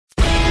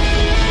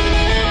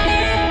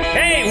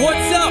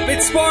up?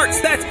 It's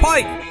Sparks. That's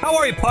Pike. How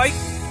are you, Pike?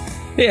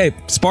 Hey,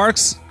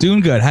 Sparks.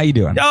 Doing good. How you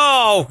doing?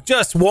 Oh,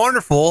 just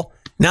wonderful.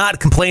 Not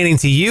complaining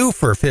to you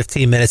for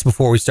 15 minutes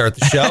before we start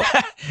the show.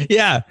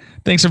 Yeah.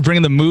 Thanks for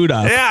bringing the mood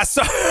up. Yeah.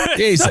 So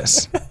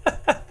Jesus.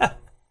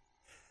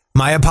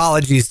 My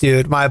apologies,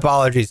 dude. My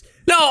apologies.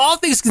 No, all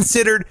things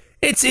considered,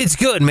 it's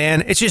good,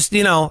 man. It's just,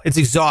 it's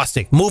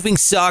exhausting. Moving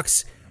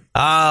sucks.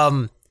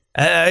 Technology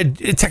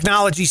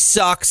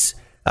sucks.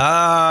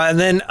 And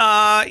then,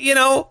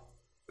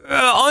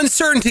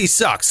 uncertainty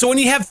sucks. So when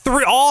you have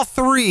all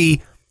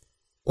three,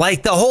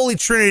 like the holy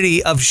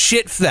trinity of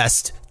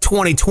Shitfest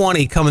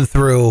 2020 coming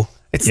through,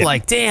 it's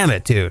like, damn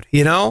it, dude,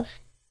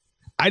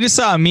 I just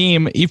saw a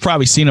meme, you've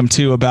probably seen them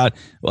too, about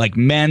like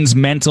men's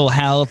mental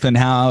health and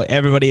how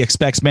everybody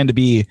expects men to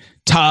be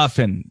tough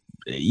and,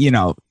 we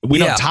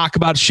don't talk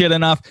about shit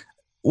enough.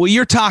 Well,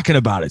 you're talking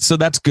about it, so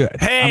that's good.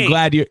 Hey. I'm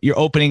glad you're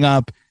opening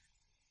up.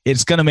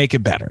 It's going to make it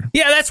better.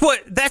 Yeah, that's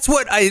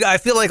what I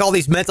feel like all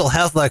these mental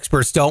health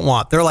experts don't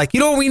want. They're like,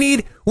 what we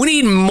need? We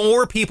need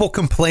more people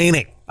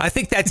complaining. I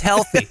think that's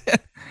healthy.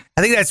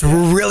 I think that's a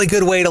really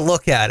good way to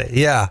look at it.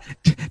 Yeah.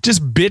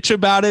 Just bitch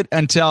about it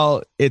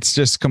until it's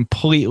just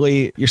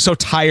completely, you're so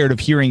tired of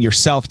hearing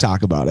yourself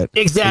talk about it.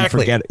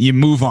 Exactly. You forget it. You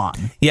move on.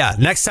 Yeah.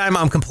 Next time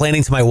I'm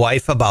complaining to my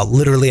wife about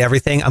literally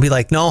everything, I'll be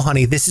like, no,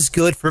 honey, this is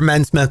good for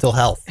men's mental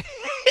health.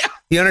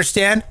 You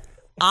understand?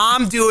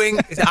 I'm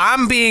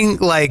being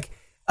like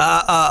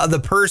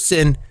the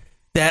person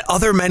that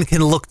other men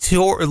can look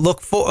towards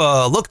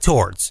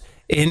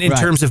in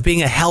terms of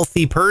being a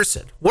healthy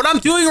person. What I'm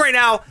doing right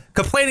now,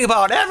 complaining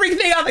about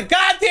everything on the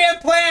goddamn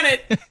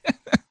planet,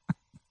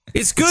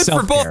 it's good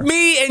for both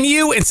me and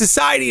you and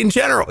society in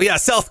general. Yeah,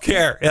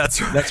 self-care. Yeah, that's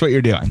right. That's what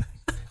you're doing.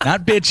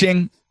 Not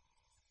bitching.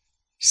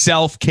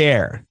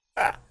 Self-care.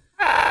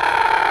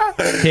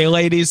 Okay,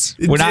 ladies,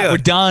 we're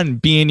done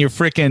being your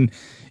freaking,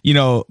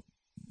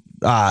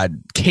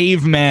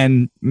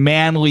 cavemen,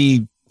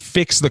 manly,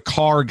 fix the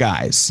car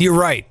guys. You're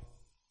right.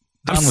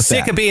 I'm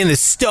sick of being the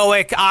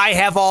stoic, I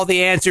have all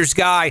the answers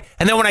guy.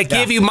 And then when I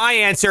give you my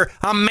answer,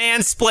 I'm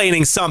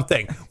mansplaining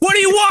something. What do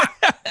you want?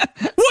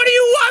 What do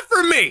you want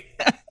from me?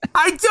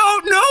 I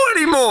don't know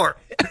anymore.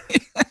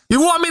 You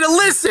want me to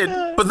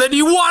listen, but then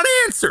you want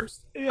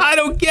answers. I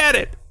don't get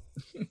it.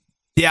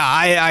 Yeah,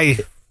 I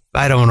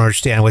don't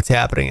understand what's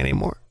happening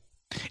anymore.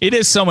 It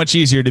is so much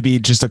easier to be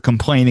just a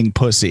complaining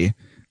pussy.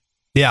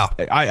 Yeah.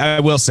 I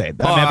will say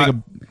that. I'm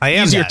having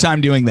an easier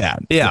time doing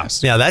that. Yeah.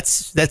 Yes. Yeah,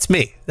 that's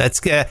me.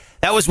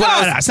 That was what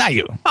No, it's not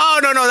you. Oh,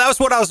 no. That was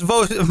what I was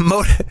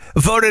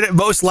voted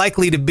most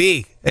likely to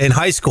be in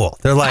high school.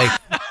 They're like,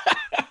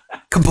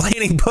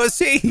 complaining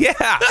pussy?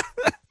 Yeah.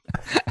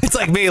 It's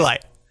like me,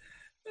 like.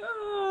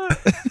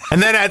 And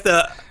then at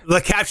the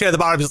caption at the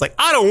bottom is like,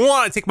 I don't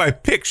want to take my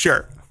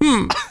picture.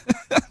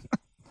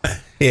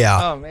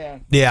 Yeah. Oh,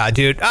 man. Yeah,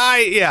 dude.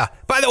 By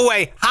the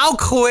way, how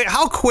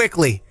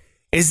quickly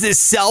is this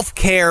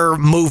self-care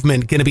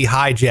movement going to be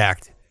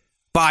hijacked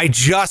by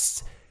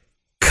just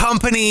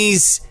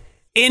companies,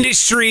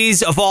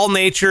 industries of all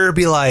nature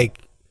be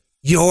like,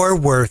 you're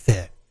worth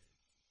it.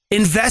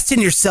 Invest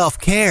in your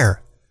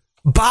self-care.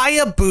 Buy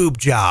a boob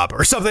job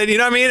or something, you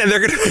know what I mean? And they're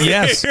going to be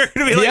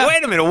like,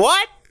 wait a minute,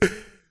 what?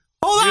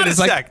 Hold on a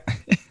sec.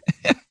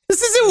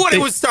 This isn't what it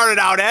was started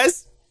out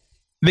as.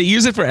 They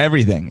use it for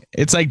everything.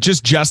 It's like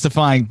just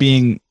justifying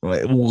being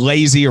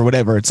lazy or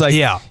whatever. It's like,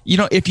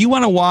 if you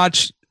want to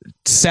watch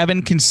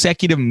 7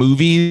 consecutive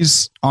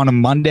movies on a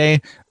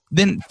Monday,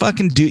 then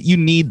fucking you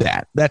need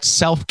that. That's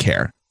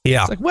self-care.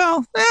 Yeah. It's like,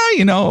 well,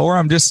 or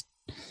I'm just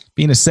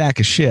being a sack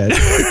of shit.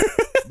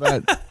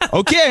 But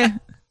okay.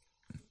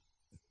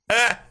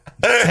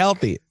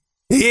 Healthy.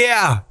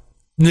 Yeah.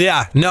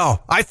 Yeah.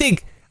 No, I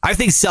think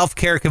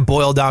self-care can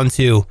boil down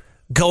to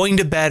going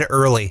to bed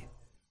early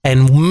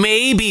and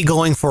maybe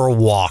going for a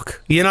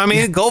walk. You know what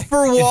I mean? Go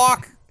for a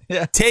walk,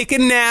 take a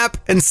nap,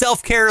 and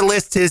self-care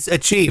list is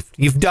achieved.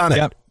 You've done it.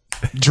 Yep.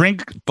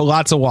 Drink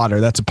lots of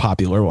water. That's a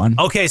popular one.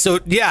 Okay, so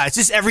it's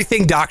just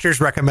everything doctors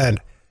recommend.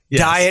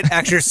 Yes. Diet,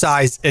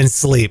 exercise, and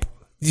sleep.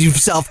 You've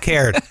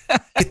self-cared.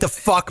 Get the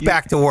fuck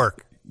back to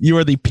work. You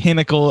are the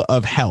pinnacle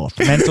of health.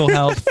 Mental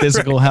health,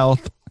 physical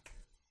health.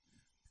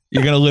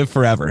 You're going to live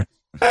forever.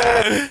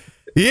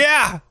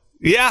 Yeah,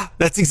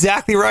 that's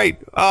exactly right.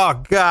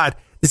 Oh, God.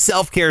 The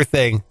self-care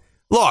thing.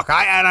 Look,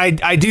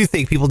 I do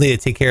think people need to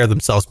take care of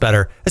themselves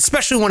better,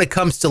 especially when it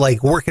comes to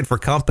like working for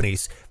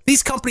companies.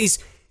 These companies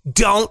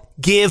don't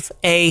give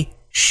a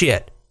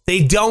shit.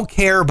 They don't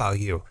care about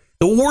you.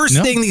 The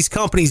worst thing these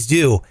companies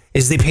do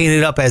is they paint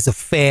it up as a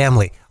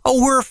family.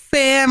 Oh, we're a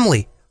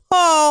family.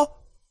 Oh,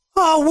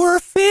 we're a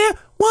fam.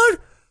 What?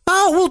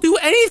 Oh, we'll do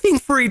anything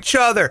for each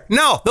other.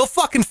 No, they'll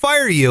fucking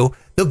fire you.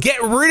 They'll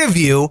get rid of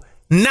you.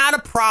 Not a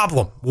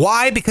problem.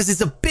 Why? Because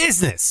it's a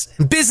business,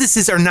 and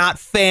businesses are not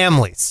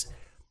families.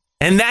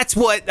 And that's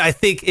what I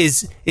think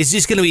is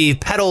just going to be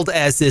peddled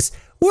as this.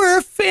 We're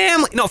a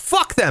family. No,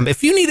 fuck them.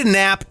 If you need a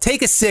nap,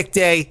 take a sick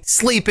day,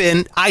 sleep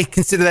in. I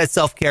consider that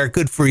self-care.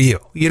 Good for you.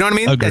 You know what I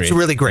mean? Agreed. That's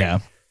really great. Yeah.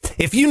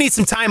 If you need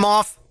some time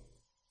off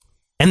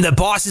and the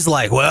boss is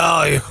like,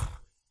 well,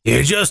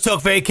 You just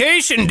took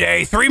vacation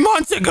day 3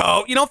 months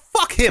ago. You know,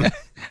 fuck him.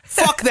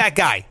 Fuck that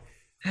guy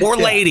or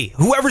lady.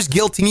 Whoever's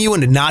guilting you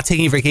into not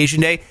taking your vacation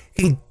day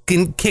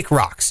can kick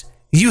rocks.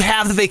 You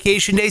have the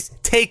vacation days,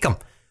 take them.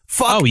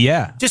 Fuck. Oh,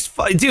 yeah. Just,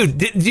 dude,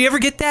 did you ever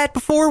get that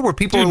before where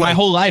people were like... my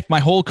whole life, my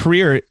whole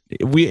career,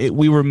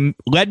 we were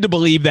led to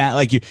believe that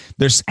like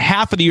there's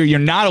half of the year you're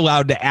not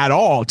allowed to at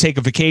all take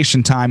a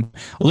vacation time,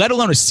 let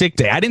alone a sick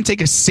day. I didn't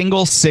take a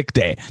single sick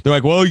day. They're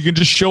like, well, you can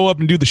just show up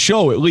and do the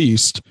show at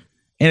least.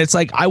 And it's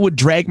like I would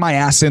drag my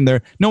ass in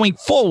there knowing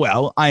full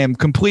well I am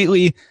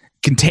completely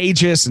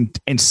contagious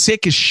and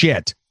sick as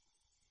shit.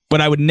 But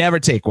I would never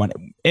take one.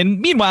 And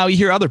meanwhile, you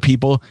hear other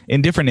people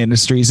in different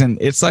industries and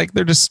it's like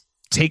they're just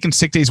taking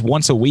sick days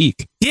once a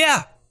week.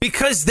 Yeah,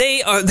 because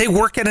they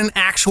work at an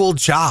actual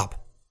job.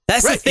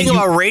 That's right. The thing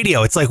about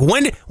radio. It's like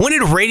when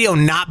did radio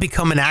not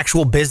become an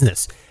actual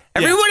business?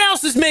 Everyone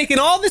else is making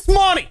all this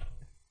money.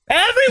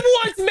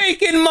 Everyone's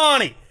making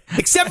money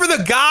except for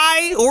the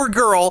guy or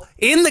girl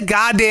in the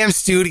goddamn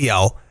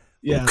studio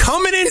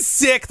coming in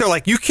sick. They're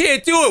like, you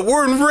can't do it.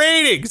 We're in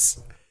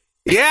ratings.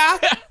 Yeah.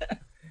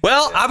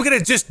 Well, I'm going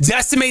to just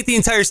decimate the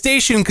entire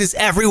station because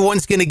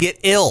everyone's going to get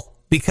ill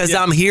because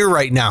I'm here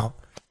right now.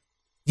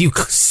 You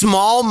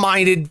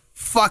small-minded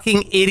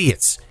fucking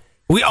idiots.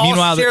 We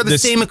all share the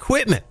same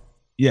equipment.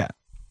 Yeah.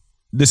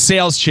 The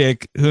sales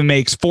chick who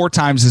makes 4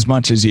 times as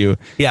much as you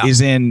is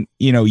in,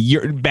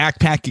 your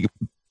backpacking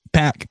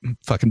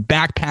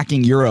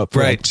Europe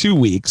for like 2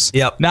 weeks.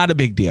 Yep. Not a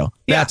big deal.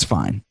 Yeah. That's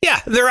fine. Yeah.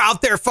 They're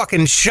out there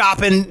fucking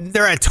shopping.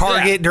 They're at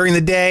Target during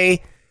the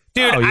day.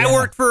 Dude, I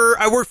worked for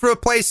a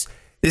place,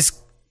 this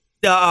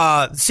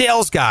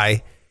sales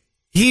guy,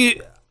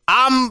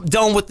 I'm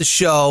done with the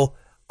show.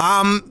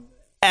 I'm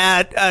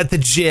at the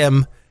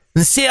gym.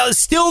 And it's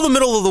still the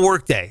middle of the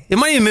workday. It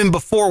might have been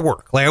before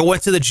work. Like I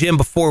went to the gym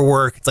before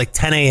work. It's like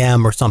 10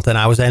 a.m. or something.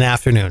 I was in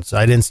afternoon, so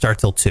I didn't start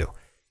till 2.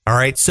 All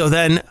right. So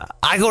then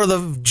I go to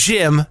the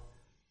gym.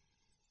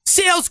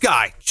 Sales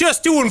guy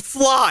just doing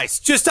flies,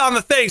 just on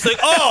the things. Like,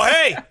 oh,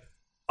 hey.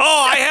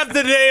 Oh, I have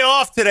the day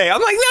off today.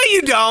 I'm like, no,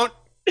 you don't.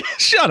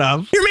 Shut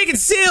up. You're making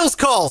sales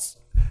calls.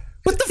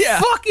 What the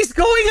fuck is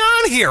going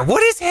on here?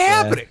 What is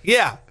happening?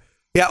 Yeah.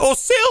 Oh,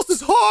 sales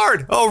is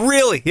hard. Oh,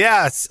 really?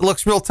 Yes. It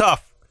looks real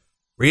tough.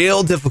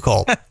 Real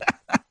difficult.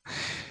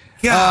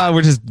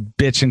 We're just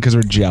bitching because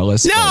we're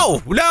jealous.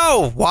 No.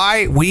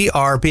 Why? We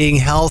are being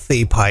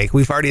healthy, Pike.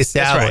 We've already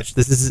established.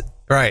 This is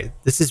right.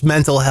 This is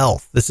mental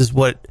health. This is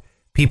what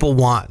people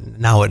want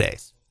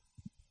nowadays.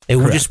 They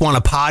just want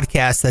a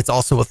podcast that's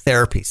also a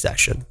therapy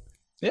session.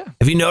 Yeah.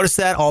 Have you noticed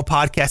that? All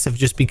podcasts have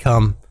just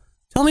become,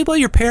 tell me about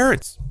your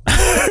parents.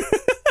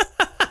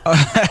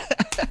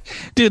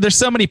 Dude, there's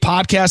so many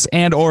podcasts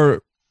and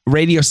or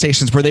radio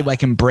stations where they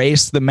like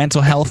embrace the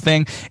mental health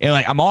thing. And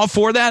like, I'm all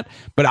for that,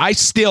 but I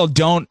still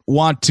don't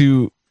want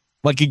to,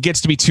 like, it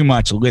gets to be too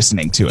much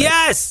listening to it.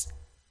 Yes.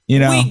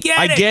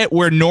 I get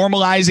we're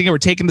normalizing it. We're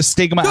taking the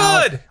stigma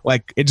out.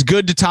 Like, it's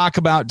good to talk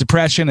about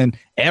depression and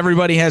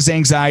everybody has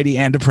anxiety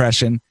and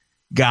depression.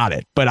 Got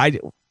it. But I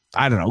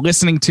don't know.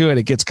 Listening to it,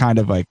 it gets kind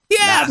of like,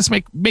 just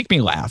make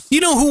me laugh. You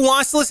know who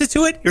wants to listen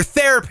to it? Your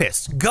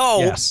therapist. Go.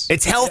 Yes.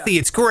 It's healthy.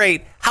 It's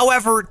great.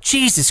 However,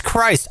 Jesus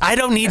Christ, I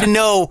don't need to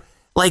know,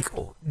 like,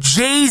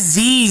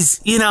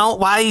 Jay-Z's,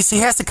 why he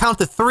has to count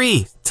to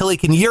 3 till he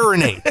can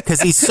urinate because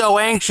he's so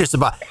anxious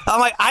about it. I'm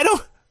like, I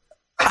don't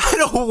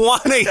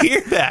want to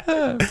hear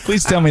that.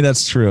 Please tell me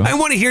that's true. I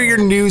want to hear your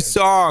new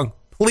song.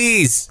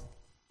 Please.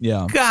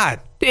 Yeah. God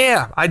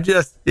damn.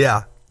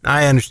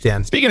 I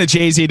understand. Speaking of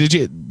Jay-Z,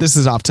 this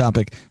is off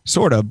topic,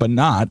 sort of, but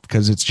not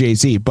because it's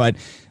Jay-Z. But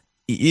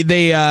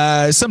they,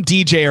 some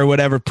DJ or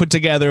whatever, put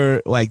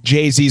together like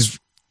Jay-Z's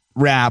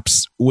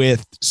raps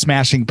with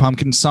Smashing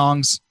Pumpkins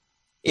songs.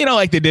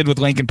 Like they did with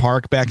Linkin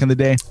Park back in the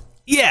day.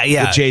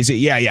 Yeah. With Jay-Z.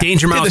 Yeah.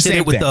 Danger Mouse did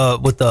it with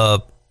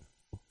the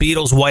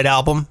Beatles' White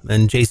Album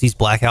and Jay-Z's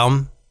Black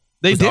Album.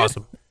 They did.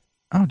 Awesome.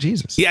 Oh,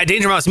 Jesus. Yeah,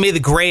 Danger Mouse made the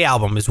Gray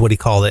Album is what he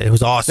called it. It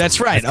was awesome. That's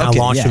right. Okay.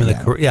 Launched him in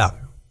the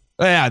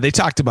Yeah, they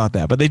talked about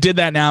that, but they did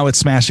that now with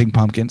Smashing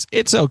Pumpkins.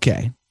 It's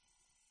okay.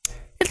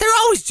 They're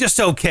always just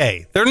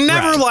okay. They're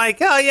never like,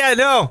 oh, yeah,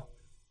 no.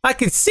 I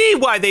can see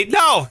why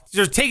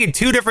they're taking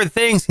 2 different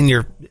things and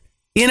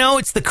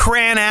it's the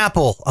cran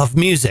apple of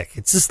music.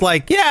 It's just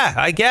like, yeah,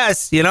 I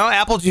guess,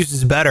 apple juice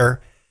is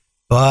better,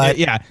 but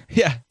yeah.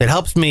 It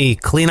helps me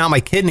clean out my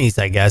kidneys,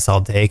 I guess.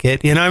 I'll take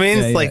it. You know what I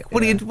mean?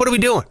 What are we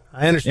doing?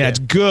 I understand. Yeah, it's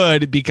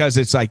good because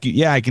it's like,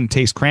 I can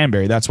taste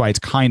cranberry. That's why it's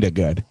kind of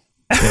good.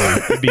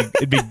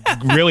 It'd be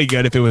really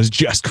good if it was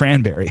just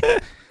cranberry.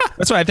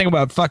 That's what I think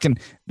about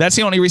that's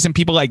the only reason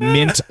people like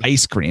mint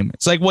ice cream.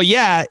 It's like, well,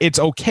 yeah, it's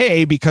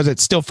okay because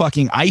it's still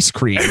fucking ice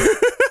cream.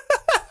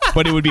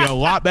 But it would be a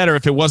lot better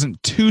if it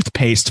wasn't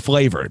toothpaste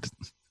flavored.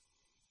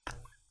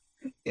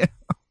 Hey,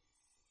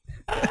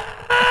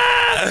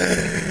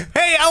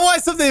 I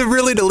want something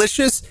really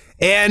delicious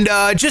and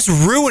just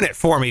ruin it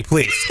for me,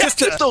 please.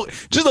 Just a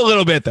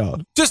little bit, though.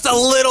 Just a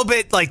little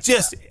bit, like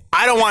just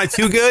I don't want it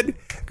too good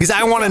because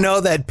I want to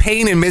know that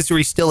pain and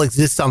misery still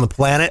exists on the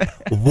planet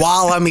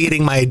while I'm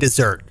eating my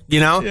dessert. You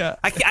know, Yeah.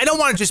 I don't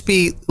want to just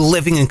be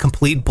living in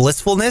complete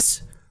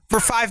blissfulness for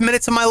 5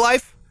 minutes of my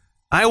life.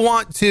 I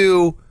want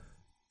to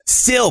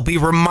still be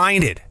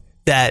reminded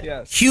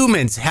that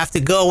humans have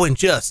to go and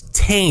just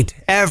taint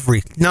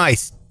every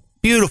nice,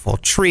 beautiful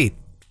treat.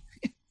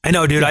 I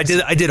know, dude.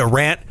 Yes. I did a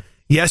rant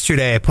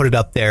yesterday. I put it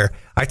up there.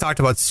 I talked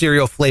about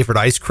cereal flavored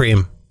ice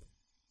cream,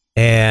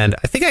 and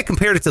I think I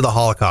compared it to the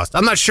Holocaust.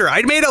 I'm not sure.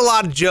 I made a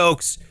lot of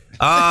jokes,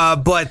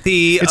 but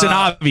it's an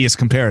obvious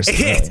comparison,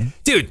 really.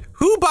 Dude.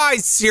 Who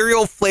buys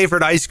cereal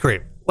flavored ice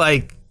cream?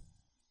 Like,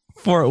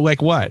 for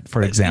like what?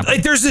 For example,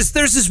 like there's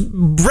this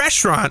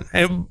restaurant.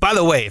 And by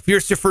the way, if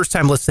it's your first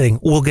time listening,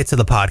 we'll get to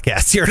the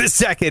podcast here in a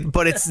second.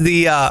 But it's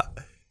is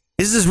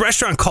this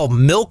restaurant called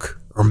Milk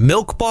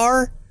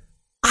Bar?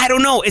 I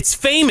don't know. It's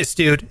famous,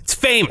 dude. It's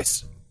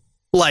famous.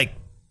 Like,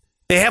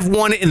 they have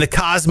one in the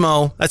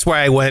Cosmo. That's where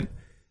I went.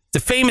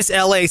 It's a famous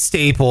LA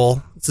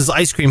staple. It's this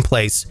ice cream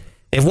place.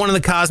 They have one in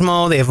the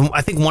Cosmo. They have,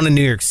 I think, one in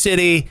New York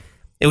City.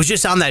 It was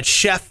just on that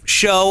chef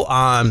show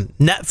on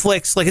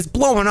Netflix. Like, it's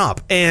blowing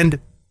up. And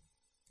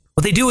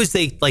what they do is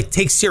they like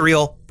take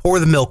cereal, pour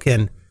the milk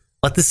in,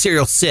 let the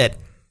cereal sit,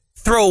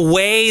 throw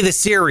away the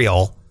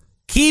cereal,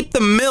 keep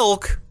the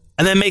milk,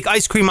 and then make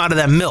ice cream out of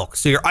that milk.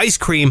 So your ice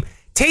cream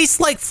tastes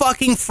like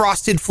fucking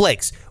Frosted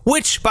Flakes,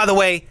 which, by the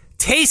way,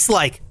 tastes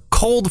like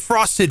cold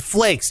Frosted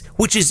Flakes,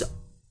 which is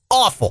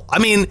awful. I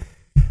mean,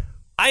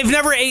 I've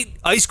never ate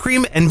ice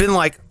cream and been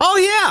like, oh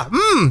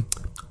yeah,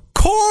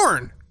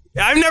 corn.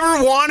 I've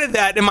never wanted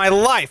that in my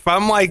life.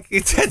 I'm like,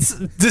 it's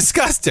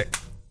disgusting.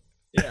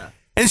 Yeah.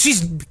 And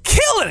she's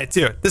killing it,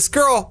 dude. This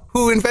girl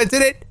who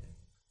invented it.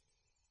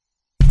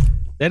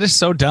 That is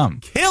so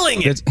dumb.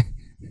 Killing it.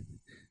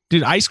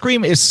 Dude, ice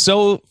cream is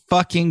so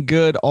fucking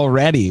good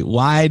already.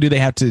 Why do they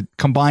have to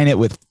combine it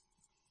with...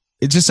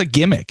 It's just a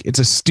gimmick. It's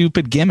a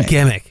stupid gimmick.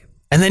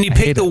 And then you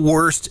pick the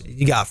worst.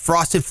 You got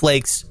Frosted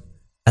Flakes,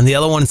 and the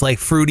other one's like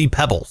Fruity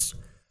Pebbles,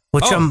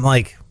 which I'm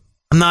like,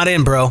 I'm not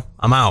in, bro.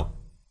 I'm out.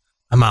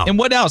 And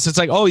what else? It's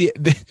like, oh, yeah,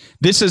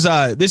 this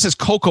is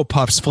Cocoa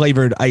Puffs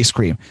flavored ice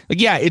cream. Like,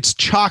 yeah, it's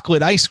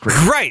chocolate ice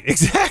cream. Right,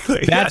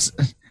 exactly. That's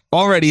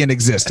already in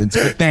existence,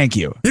 but thank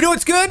you. You know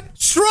what's good?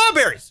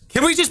 Strawberries.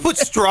 Can we just put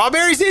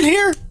strawberries in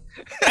here?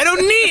 I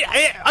don't need...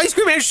 ice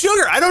cream has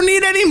sugar. I don't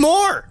need any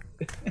more.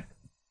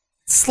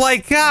 It's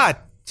like, God,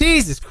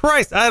 Jesus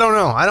Christ. I don't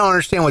know. I don't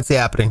understand what's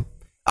happening.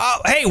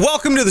 Hey,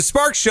 welcome to the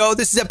Spark Show.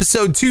 This is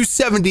episode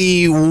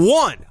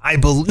 271.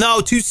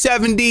 No,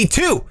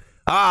 272.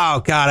 Oh,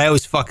 God, I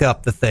always fuck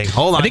up the thing.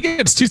 Hold on. I think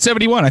it's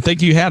 271. I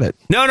think you had it.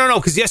 No,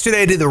 because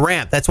yesterday I did the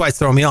rant. That's why it's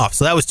throwing me off.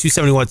 So that was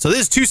 271. So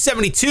this is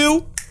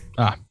 272.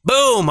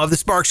 Boom, of the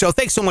Spark Show.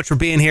 Thanks so much for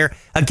being here.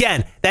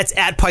 Again, that's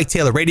at Pike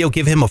Taylor Radio.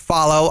 Give him a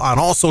follow on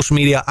all social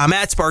media. I'm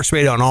at Sparks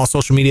Radio on all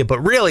social media. But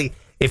really,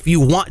 if you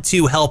want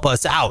to help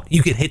us out,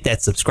 you can hit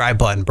that subscribe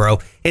button, bro.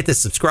 Hit the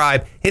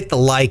subscribe, hit the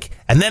like,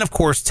 and then, of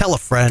course, tell a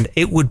friend.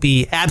 It would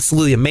be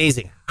absolutely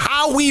amazing.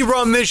 How we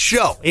run this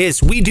show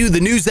is we do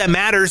the news that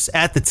matters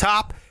at the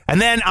top.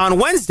 And then on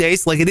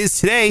Wednesdays, like it is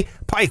today,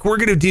 Pike, we're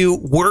going to do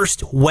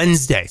Worst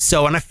Wednesday.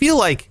 So, and I feel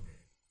like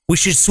we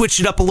should switch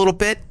it up a little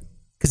bit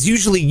because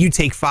usually you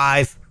take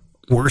 5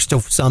 worst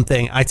of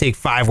something. I take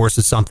 5 worst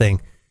of something,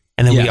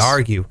 and then we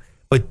argue.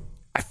 But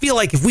I feel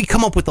like if we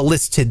come up with a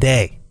list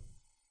today,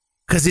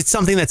 because it's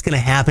something that's going to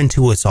happen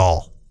to us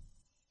all,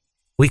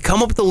 we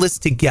come up with a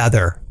list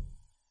together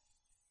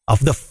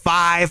of the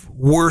 5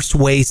 worst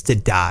ways to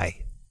die.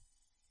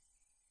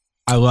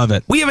 I love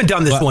it. We haven't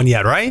done this one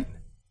yet, right?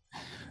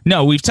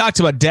 No, we've talked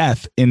about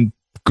death in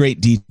great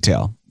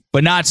detail,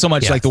 but not so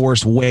much like the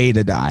worst way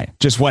to die,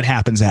 just what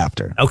happens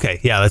after. Okay,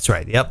 yeah, that's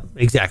right. Yep,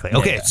 exactly.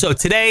 Okay, so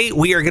today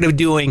we are going to be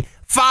doing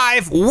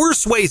 5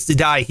 worst ways to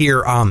die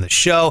here on the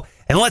show.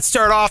 And let's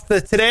start off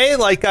today,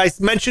 like I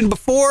mentioned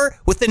before,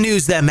 with the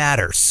news that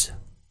matters.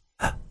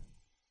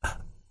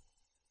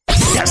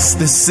 Yes,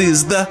 this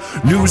is the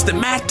news that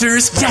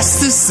matters.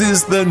 Yes, this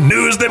is the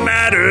news that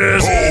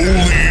matters.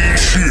 Holy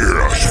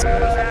shit.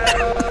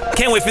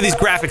 Can't wait for these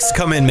graphics to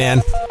come in, man.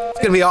 It's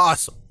going to be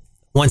awesome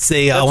once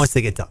they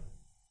get done.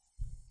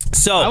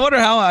 So I wonder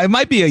how it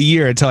might be a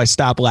year until I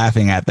stop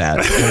laughing at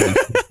that.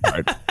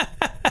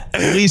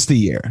 At least a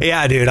year.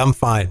 Yeah, dude, I'm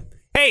fine.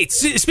 Hey,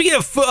 speaking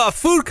of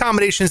food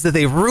combinations that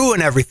they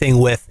ruin everything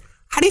with,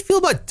 how do you feel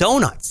about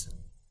donuts?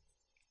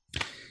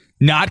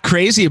 Not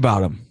crazy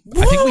about them.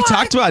 What? I think we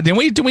talked about it.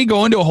 Didn't we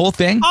go into a whole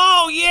thing?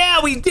 Oh,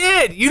 yeah, we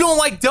did. You don't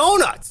like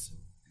donuts.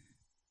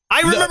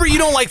 I remember you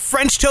don't like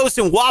French toast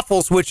and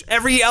waffles, which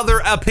every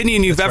other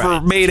opinion you've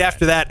ever made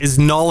after that is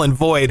null and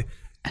void,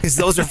 because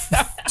those are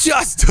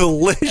just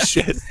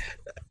delicious.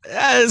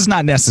 It's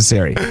not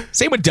necessary.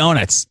 Same with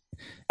donuts.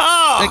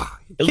 Oh,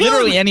 like,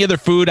 literally any other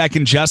food I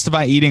can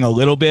justify eating a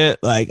little bit.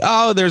 Like,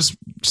 oh, there's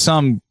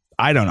some,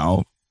 I don't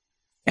know,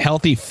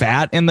 healthy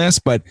fat in this,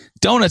 but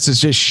donuts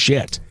is just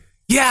shit.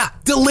 Yeah,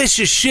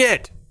 delicious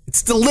shit.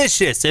 It's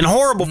delicious and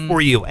horrible for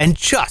you and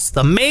just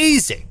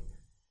amazing.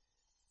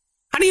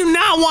 How do you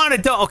not want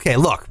to do? Okay,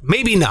 look,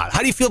 maybe not. How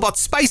do you feel about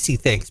spicy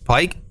things,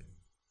 Pike?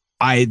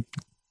 I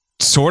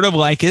sort of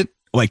like it,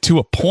 like to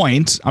a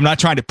point. I'm not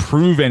trying to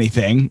prove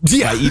anything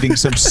by eating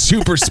some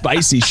super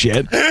spicy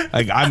shit.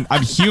 Like I'm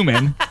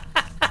human.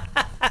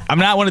 I'm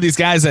not one of these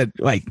guys that,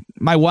 like,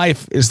 my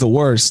wife is the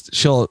worst.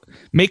 She'll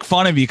make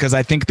fun of you because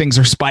I think things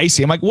are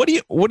spicy. I'm like,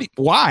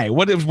 why?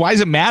 Why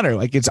does it matter?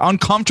 Like, it's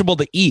uncomfortable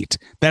to eat.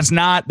 That's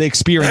not the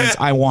experience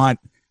I want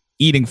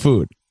eating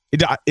food.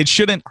 It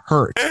shouldn't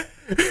hurt,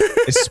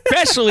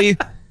 especially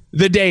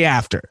the day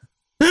after.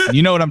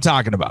 You know what I'm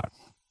talking about.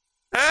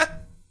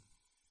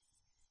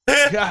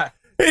 God.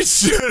 It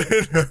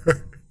shouldn't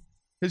hurt.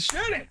 It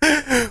shouldn't.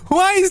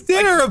 Why is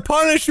dinner a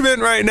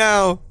punishment right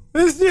now?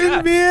 This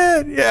shouldn't be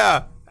it.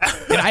 Yeah.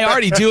 And I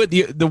already do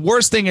it. The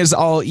worst thing is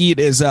I'll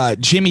eat is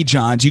Jimmy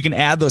John's. You can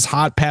add those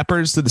hot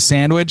peppers to the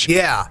sandwich.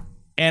 Yeah.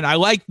 And I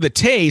like the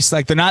taste.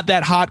 Like, they're not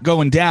that hot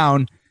going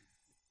down.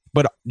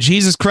 But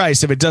Jesus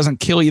Christ, if it doesn't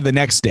kill you the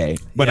next day.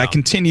 But I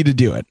continue to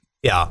do it.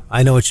 Yeah,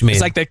 I know what you mean.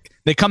 It's like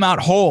they come out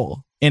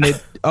whole. And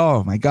it,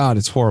 oh my God,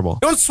 it's horrible.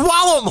 Don't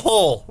swallow them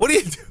whole. What are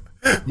you doing?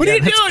 What are you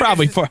doing? That's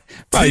probably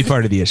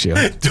part of the issue.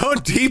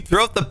 Don't deep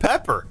throat the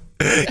pepper.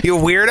 You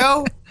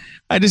weirdo.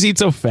 I just eat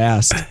so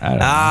fast. I don't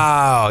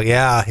know.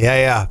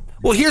 Yeah.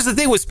 Well, here's the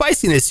thing with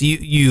spiciness.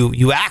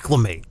 You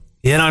acclimate.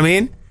 You know what I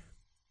mean?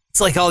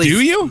 It's like all these.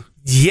 Do you?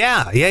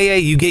 Yeah.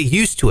 You get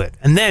used to it,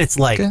 and then it's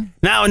like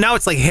now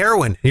it's like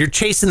heroin. You're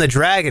chasing the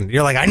dragon.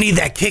 You're like, I need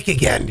that kick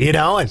again. You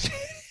know, and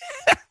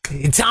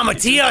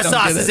tomatillo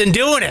sauce isn't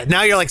doing it.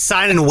 Now you're like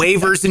signing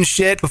waivers and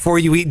shit before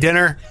you eat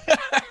dinner.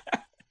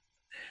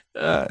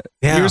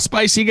 You're a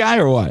spicy guy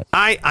or what?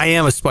 I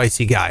am a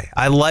spicy guy.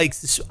 I like,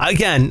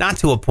 again, not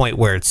to a point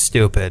where it's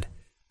stupid.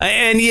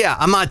 And yeah,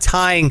 I'm not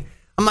tying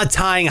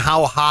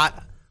how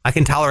hot I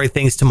can tolerate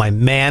things to my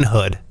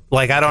manhood.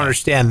 Like, I don't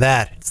understand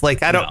that. It's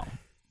like I don't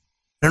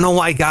know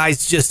why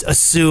guys just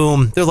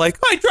assume. They're like,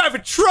 I drive a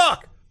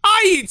truck.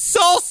 I eat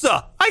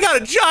salsa. I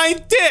got a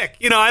giant dick.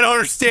 You know, I don't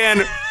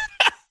understand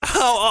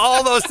how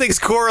all those things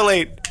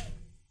correlate.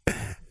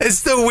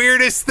 It's the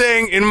weirdest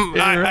thing,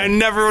 and I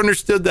never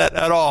understood that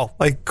at all.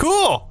 Like,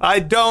 cool. I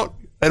don't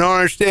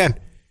understand.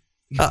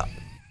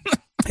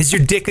 Is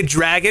your dick a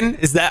dragon?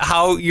 Is that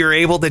how you're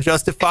able to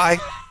justify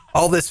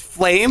all this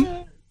flame?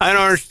 I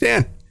don't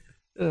understand.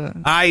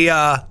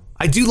 I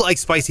do like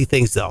spicy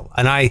things though,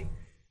 and I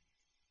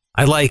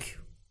like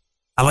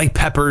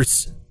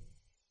peppers,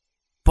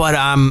 but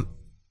I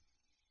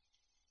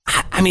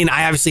mean,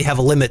 I obviously have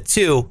a limit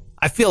too.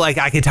 I feel like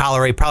I could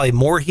tolerate probably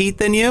more heat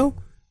than you.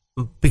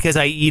 Because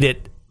I eat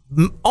it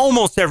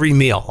almost every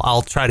meal.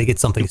 I'll try to get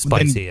something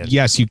spicy in.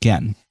 Yes, you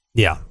can.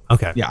 Yeah.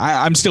 Okay. Yeah,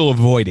 I'm still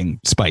avoiding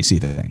spicy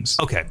things.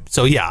 Okay.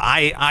 So yeah,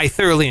 I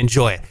thoroughly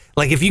enjoy it.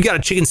 Like, if you got a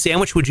chicken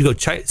sandwich, would you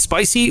go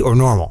spicy or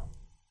normal?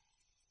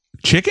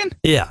 Chicken?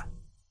 Yeah.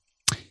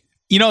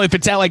 You know, if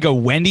it's at like a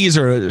Wendy's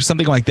or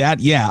something like that,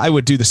 yeah, I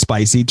would do the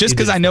spicy just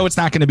because I know it's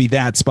not going to be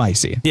that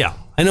spicy. Yeah,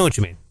 I know what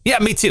you mean. Yeah,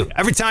 me too.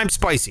 Every time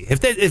spicy.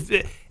 If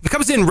it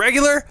comes in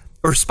regular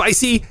or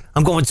spicy,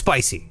 I'm going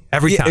spicy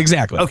every time.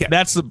 Exactly. Okay.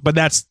 That's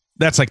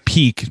like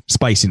peak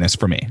spiciness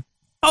for me.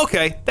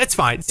 Okay, that's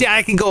fine. See,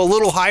 I can go a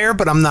little higher,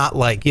 but I'm not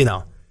like,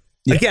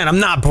 again, I'm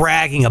not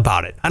bragging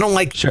about it. I don't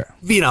like, I'm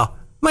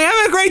like,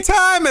 having a great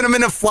time and I'm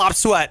in a flop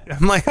sweat.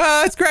 I'm like,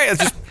 oh, that's great.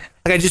 It's just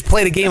like I just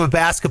played a game of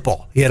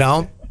basketball,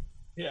 Yeah.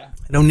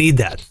 I don't need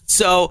that.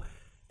 So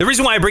the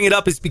reason why I bring it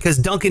up is because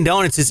Dunkin'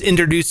 Donuts is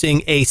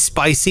introducing a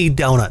spicy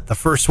donut, the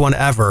first one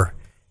ever.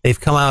 They've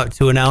come out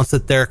to announce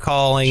that they're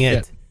calling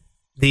it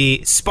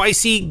the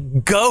spicy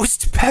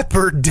ghost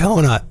pepper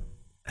donut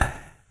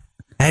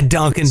at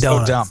Dunkin'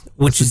 Donuts. So dumb.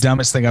 Which is the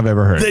dumbest thing I've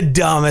ever heard. The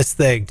dumbest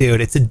thing,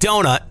 dude. It's a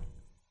donut.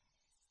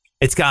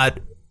 It's got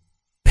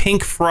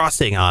pink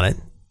frosting on it,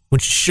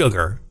 which is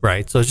sugar,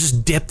 right? So it's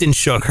just dipped in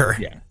sugar.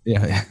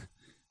 Yeah.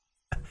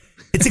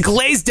 It's a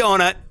glazed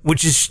donut,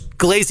 which is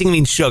glazing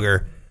means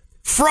sugar.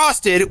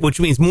 Frosted, which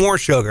means more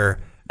sugar.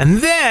 And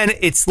then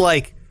it's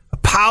like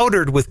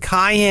powdered with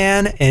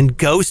cayenne and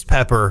ghost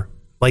pepper,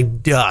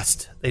 like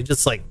dust. They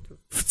just like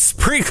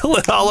sprinkle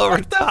it all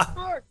over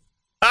top.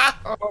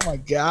 Oh my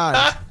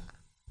God.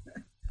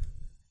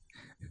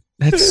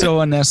 That's so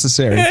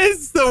unnecessary.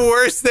 It's the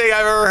worst thing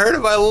I've ever heard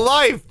in my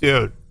life,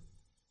 dude.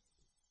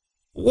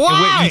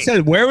 Why? Wait, you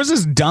said, where was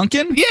this,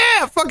 Dunkin'?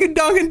 Yeah, fucking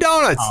Dunkin'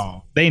 Donuts.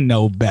 Oh, they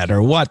know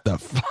better. What the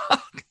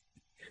fuck?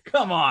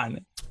 Come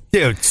on.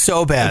 Dude,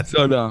 so bad. That's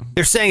so dumb.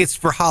 They're saying it's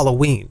for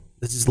Halloween.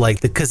 This is like,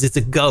 because it's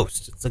a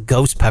ghost. It's a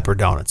ghost pepper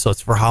donut, so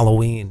it's for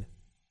Halloween.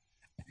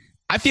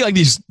 I feel like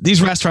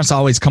these restaurants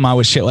always come out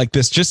with shit like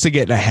this just to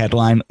get a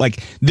headline.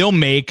 Like, they'll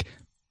make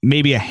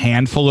maybe a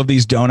handful of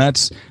these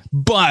donuts,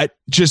 but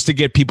just to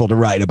get people to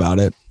write about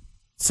it.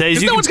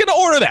 No one's going to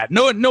order that.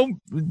 No,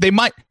 they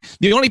might.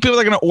 The only people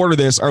that are going to order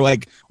this are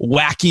like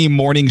wacky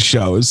morning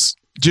shows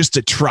just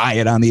to try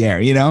it on the air,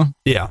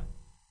 Yeah.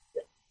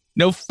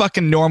 No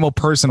fucking normal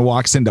person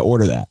walks in to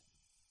order that.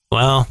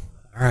 Well,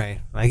 All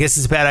right. I guess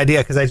it's a bad idea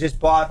because I just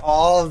bought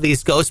all of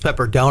these ghost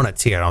pepper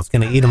donuts here. I was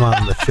going to eat them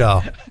on the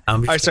show.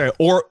 I'm sorry.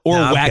 Or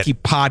wacky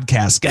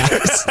podcast,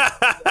 guys.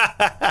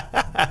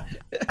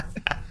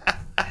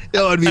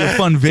 That would be a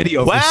fun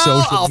video for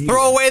social media.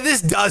 Throw away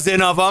this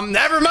dozen of them.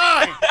 Never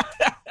mind.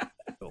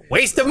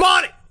 Waste of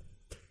money.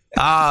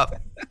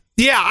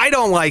 Yeah, I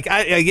don't like.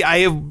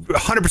 I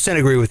 100%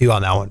 agree with you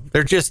on that one.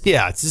 They're just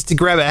it's just to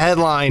grab a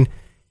headline,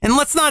 and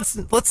let's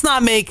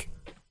not make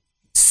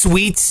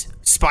sweets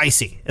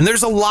spicy. And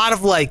there's a lot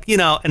of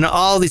in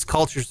all these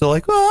cultures, they're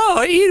like, oh,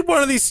 I eat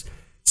one of these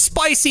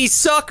spicy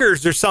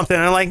suckers or something.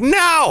 And I'm like,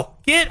 no,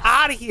 get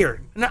out of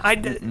here. No,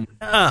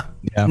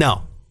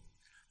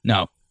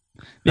 no.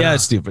 Yeah,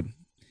 it's stupid.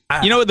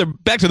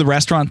 Back to the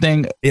restaurant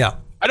thing. Yeah,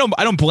 I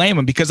don't blame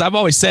them because I've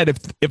always said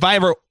if I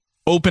ever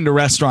opened a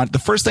restaurant, the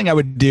first thing I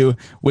would do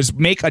was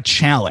make a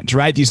challenge,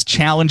 right? These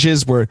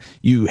challenges where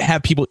you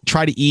have people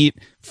try to eat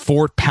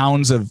 4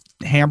 pounds of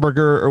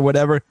hamburger or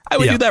whatever. I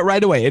would do that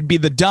right away. It'd be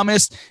the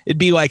dumbest. It'd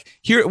be like,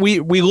 here we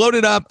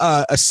loaded up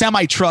a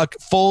semi truck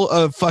full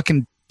of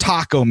fucking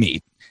taco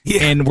meat,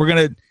 and we're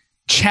gonna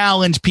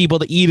challenge people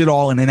to eat it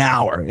all in an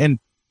hour. And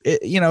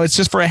it's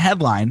just for a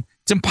headline.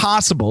 It's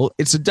impossible.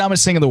 It's the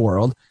dumbest thing in the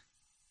world,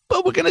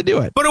 but we're gonna do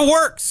it. But it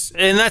works,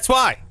 and that's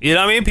why. You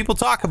know what I mean? People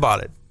talk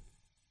about it.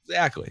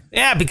 Exactly.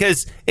 Yeah,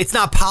 because it's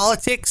not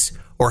politics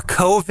or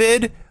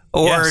COVID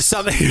or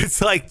something.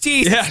 It's like,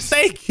 Jesus,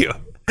 thank you.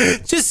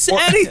 Just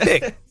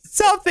anything.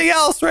 Something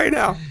else right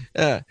now.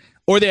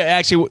 Or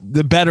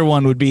the better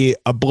one would be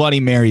a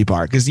Bloody Mary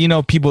bar. Because,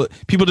 people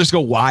just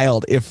go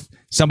wild if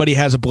somebody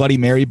has a Bloody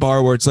Mary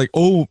bar where it's like,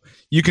 oh,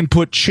 you can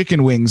put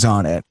chicken wings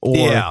on it. Or,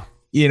 a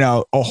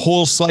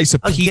whole slice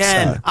of pizza.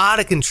 Again, out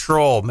of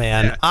control,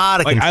 man. Yeah.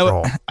 Out of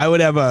control. I would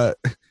have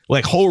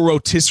whole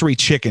rotisserie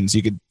chickens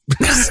you could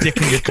stick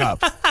in your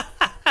cup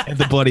at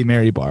the Bloody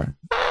Mary bar.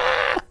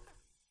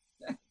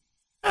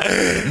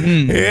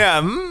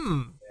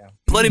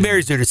 Bloody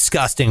Marys are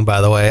disgusting,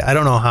 by the way. I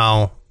don't know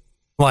how.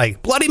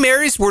 Bloody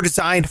Marys were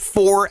designed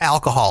for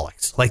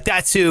alcoholics.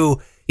 That's who,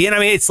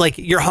 it's like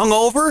you're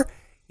hungover.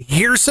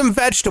 Here's some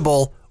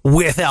vegetable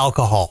with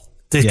alcohol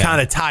to kind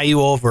of tie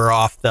you over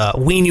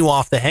wean you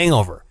off the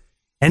hangover.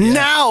 And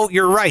now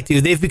you're right,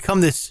 dude. They've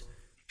become this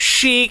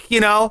chic, we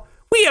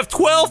have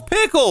 12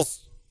 pickles.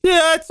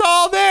 Yeah, it's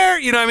all there.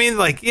 You know what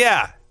I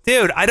mean?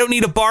 Dude, I don't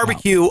need a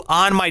barbecue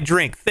on my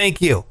drink.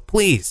 Thank you.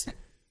 Please.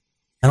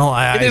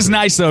 It is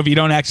nice, though, if you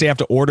don't actually have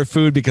to order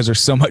food because there's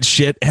so much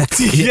shit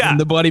in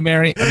the Bloody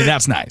Mary. I mean,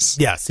 that's nice.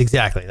 Yes,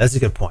 exactly. That's a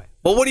good point.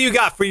 Well, what do you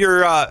got for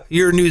your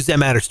News That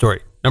Matters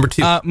story? Number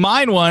 2.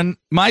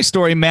 My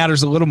story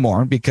matters a little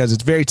more because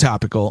it's very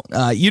topical.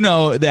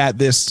 That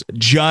this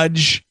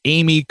judge,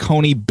 Amy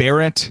Coney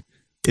Barrett,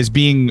 is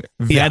being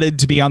vetted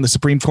to be on the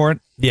Supreme Court.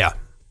 Yeah.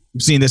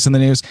 You've seen this in the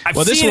news. I've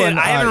seen it.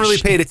 I haven't really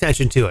paid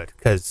attention to it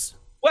because.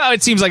 Well,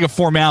 it seems like a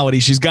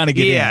formality. She's going to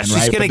get in, right?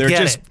 She's going to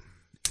get it.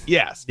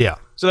 Yes. Yeah.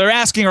 So they're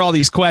asking her all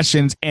these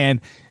questions, and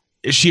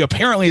she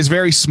apparently is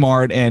very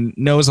smart and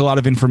knows a lot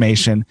of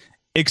information,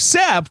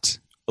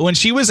 except when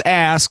she was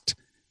asked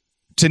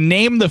to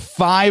name the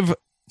 5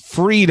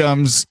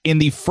 freedoms in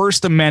the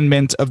First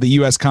Amendment of the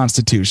U.S.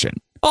 Constitution.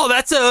 Oh,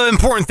 that's an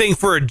important thing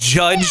for a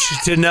judge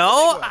to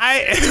know.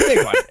 It's a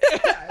big one.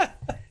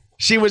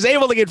 She was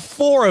able to get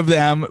 4 of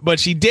them, but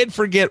she did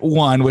forget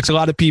one, which a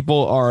lot of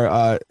people are,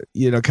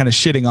 kind of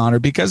shitting on her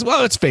because, well,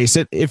 let's face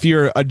it, if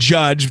you're a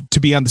judge to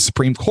be on the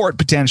Supreme Court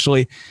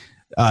potentially,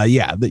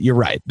 you're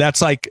right.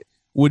 That's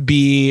would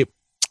be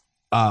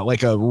what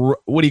do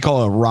you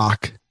call a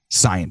rock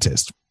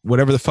scientist?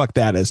 Whatever the fuck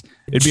that is.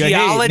 It'd be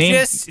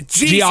geologist? Like,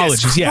 hey,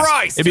 geologist, yes.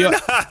 Christ,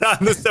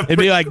 it'd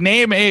be like,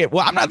 name a...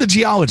 Well, I'm not the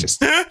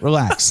geologist.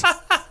 Relax.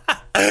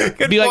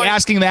 It'd be like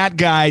asking that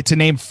guy to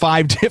name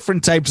 5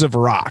 different types of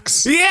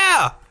rocks.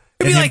 Yeah.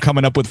 And him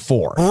coming up with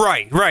 4.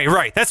 Right.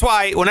 That's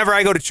why whenever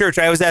I go to church,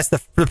 I always ask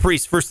the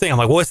priest first thing. I'm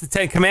like, what's the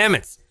 10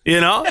 Commandments?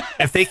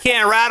 If they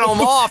can't rattle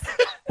them off,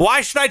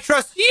 why should I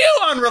trust you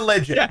on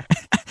religion? Yeah.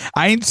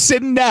 I ain't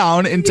sitting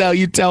down until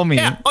you tell me.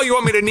 Yeah. Oh, you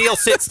want me to kneel,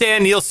 sit,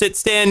 stand, kneel, sit,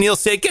 stand, kneel,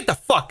 sit? Get the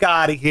fuck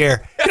out of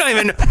here. You don't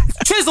even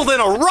chiseled in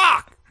a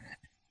rock.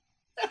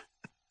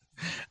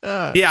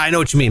 I know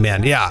what you mean,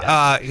 man.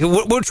 Yeah.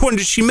 Which one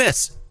did she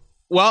miss?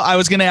 Well, I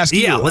was going to ask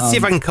you. Yeah, let's see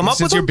if I can come up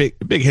with them. Since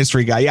you're big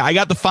history guy. Yeah, I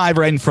got the 5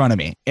 right in front of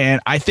me.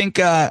 And I think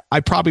I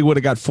probably would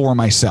have got 4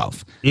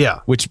 myself.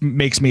 Yeah. Which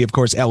makes me, of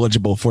course,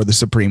 eligible for the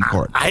Supreme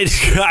Court.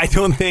 I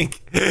don't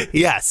think.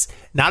 Yes.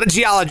 Not a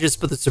geologist,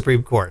 but the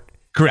Supreme Court.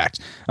 Correct.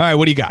 All right,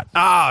 what do you got?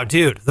 Oh,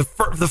 dude. The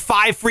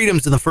 5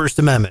 freedoms in the First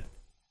Amendment.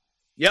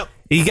 Yep.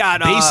 You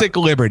got... basic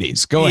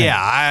liberties. Go ahead.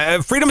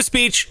 Yeah. Freedom of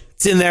speech.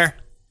 It's in there.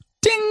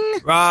 Ding.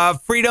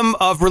 Freedom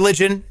of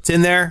religion. It's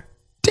in there.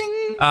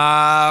 Ding.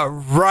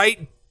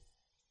 Right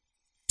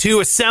to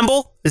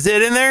assemble. Is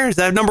it in there? Is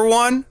that number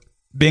 1?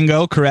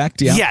 Bingo.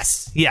 Correct. Yeah.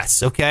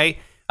 Yes. Okay.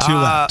 2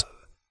 left.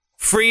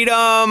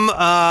 Freedom.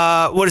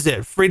 What is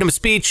it? Freedom of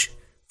speech.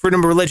 Freedom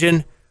of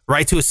religion.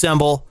 Right to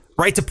assemble.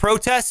 Right to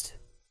protest.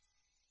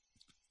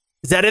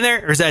 Is that in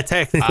there, or is that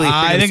technically?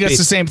 I think that's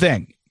the same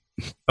thing.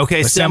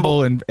 Okay,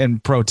 assemble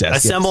and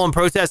protest. Assemble and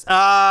protest.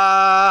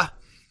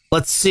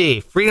 Let's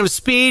see. Freedom of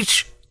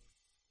speech,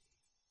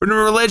 freedom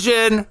of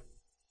religion,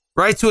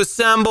 right to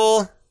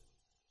assemble.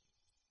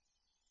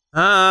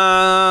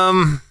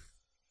 I'm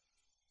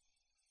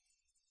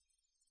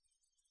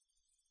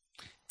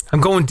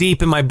going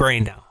deep in my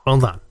brain now.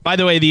 Hold on. By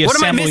the way, the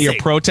assembly or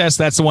protest,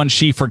 that's the one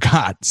she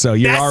forgot. So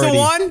you're already.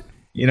 That's the one?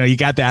 You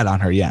got that on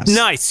her, yes.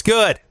 Nice,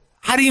 good.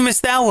 How do you miss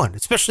that one?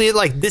 Especially at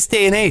like this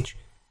day and age.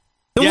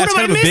 Then it's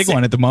kind of a big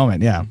one at the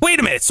moment, yeah. Wait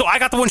a minute. So I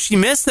got the one she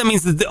missed? That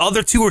means that the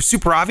other two are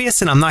super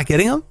obvious and I'm not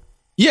getting them?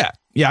 Yeah,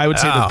 I would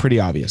say they're pretty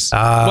obvious.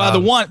 Well,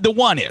 the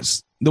one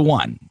is. The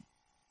one.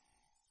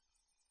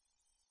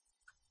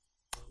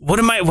 What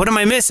am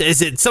I missing?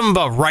 Is it something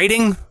about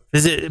writing?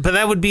 But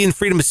that would be in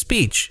freedom of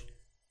speech.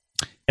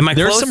 Am I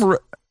There's close? some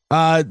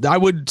I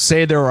would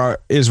say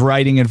is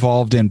writing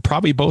involved in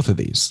probably both of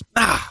these.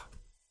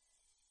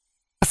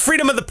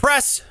 Freedom of the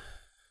press.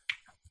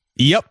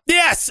 Yep.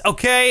 Yes.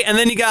 Okay. And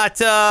then you got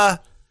free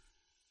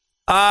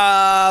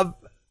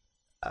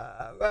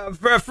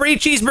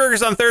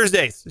cheeseburgers on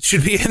Thursdays. It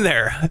should be in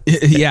there.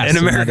 Yes. In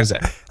America.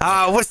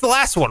 What's the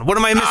last one? What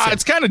am I missing?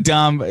 It's kind of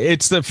dumb.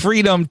 It's the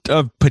freedom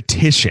of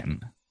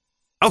petition.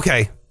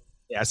 Okay.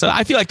 Yeah. So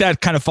I feel like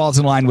that kind of falls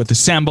in line with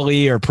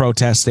assembly or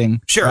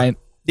protesting. Sure. Right?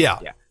 Yeah.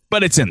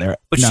 But it's in there.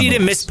 But she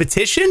didn't miss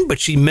petition, but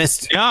she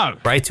missed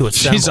right to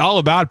assemble. She's all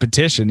about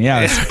petition.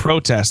 Yeah. It's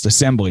protest,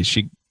 assembly.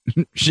 She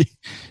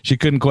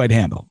couldn't quite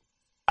handle.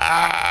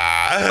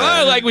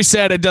 Well, like we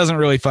said, it doesn't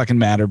really fucking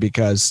matter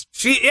because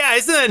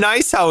isn't it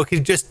nice how it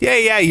could just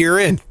you're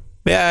in.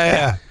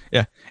 Yeah.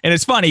 And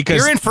it's funny because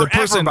you're in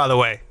forever, by the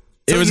way.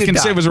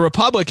 It was a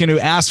Republican who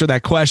asked her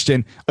that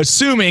question,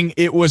 assuming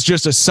it was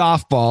just a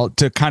softball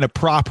to kind of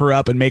prop her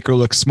up and make her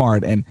look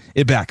smart, and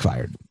it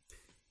backfired.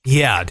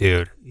 Yeah,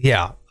 dude.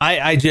 Yeah.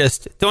 I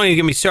just don't even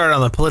get me started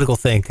on the political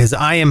thing because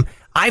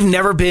I've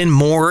never been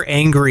more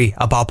angry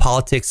about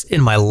politics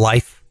in my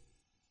life.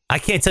 I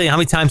can't tell you how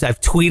many times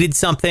I've tweeted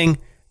something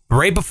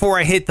right before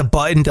I hit the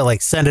button to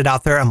like send it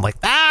out there. I'm like,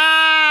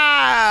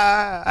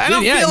 I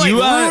don't feel like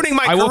ruining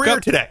my career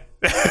today.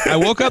 I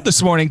woke up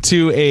this morning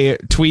to a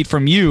tweet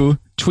from you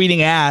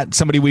tweeting at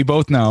somebody we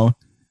both know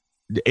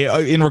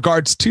in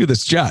regards to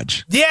this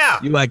judge.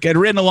 Yeah. You had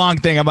written a long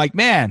thing. I'm like,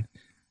 man,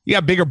 you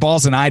got bigger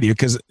balls than I do.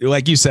 Because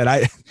like you said,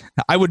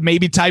 I would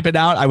maybe type it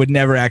out. I would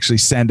never actually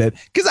send it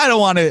because I don't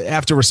want to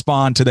have to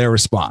respond to their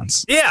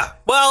response. Yeah.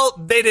 Well,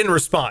 they didn't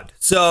respond.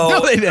 So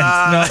no, they didn't.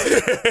 No.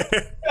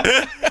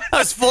 I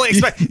was fully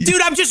expecting.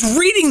 Dude, I'm just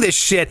reading this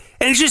shit.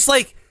 And it's just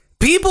like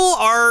people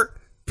are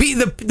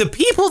the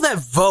people that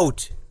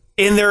vote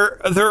in their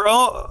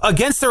own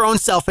against their own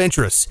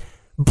self-interest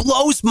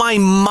blows my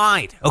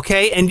mind.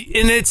 Okay. And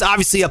it's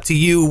obviously up to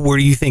you where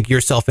you think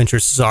your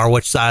self-interests are,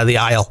 which side of the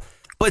aisle.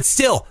 But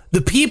still,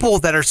 the people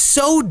that are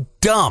so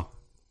dumb,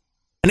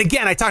 and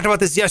again, I talked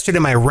about this yesterday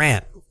in my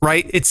rant,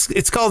 right?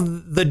 It's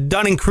called the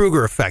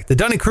Dunning-Kruger effect. The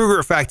Dunning-Kruger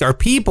effect are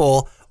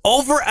people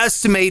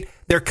overestimate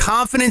their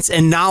confidence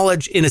and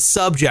knowledge in a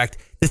subject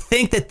to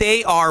think that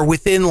they are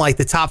within like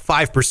the top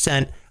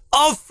 5%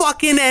 of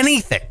fucking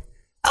anything.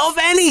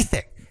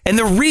 And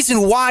the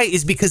reason why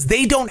is because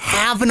they don't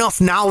have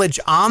enough knowledge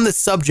on the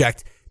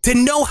subject to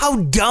know how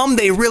dumb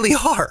they really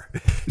are.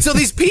 So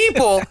these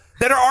people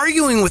that are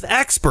arguing with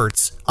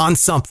experts on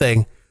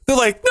something, they're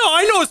like, no,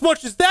 I know as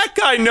much as that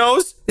guy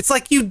knows. It's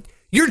like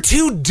you're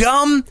too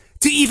dumb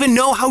to even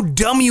know how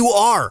dumb you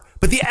are.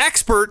 But the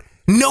expert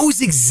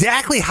knows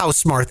exactly how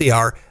smart they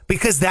are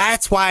because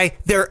that's why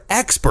they're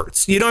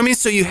experts. You know what I mean?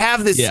 So you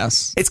have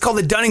this, It's called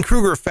the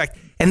Dunning-Kruger effect.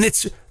 And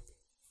it's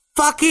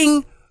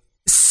fucking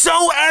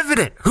so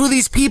evident who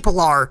these people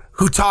are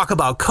who talk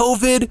about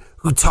COVID,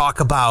 who talk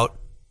about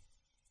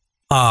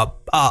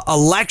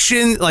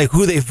election, like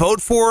who they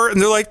vote for, and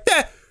they're like,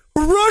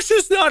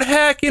 Russia's not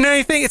hacking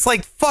anything. It's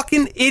like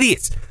fucking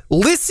idiots.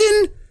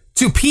 Listen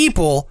to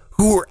people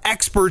who are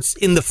experts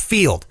in the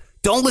field.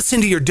 Don't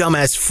listen to your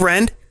dumbass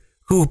friend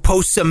who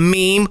posts a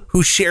meme,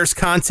 who shares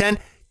content.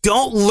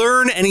 Don't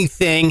learn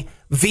anything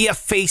via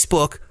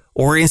Facebook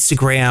or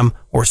Instagram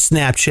or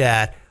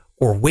Snapchat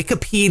or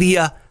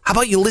Wikipedia. How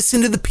about you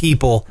listen to the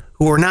people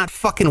who are not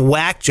fucking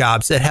whack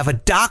jobs that have a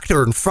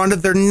doctor in front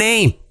of their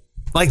name?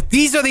 Like,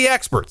 these are the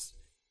experts.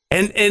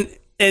 And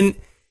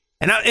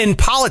in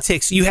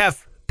politics, you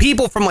have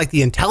people from like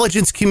the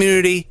intelligence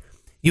community.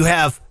 You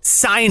have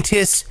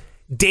scientists,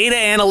 data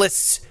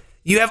analysts.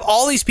 You have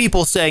all these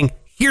people saying,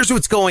 here's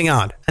what's going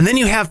on. And then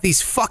you have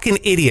these fucking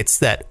idiots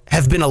that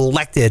have been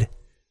elected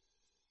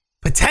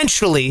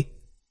potentially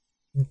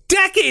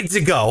decades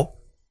ago.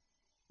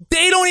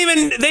 They don't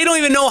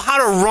even know how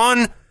to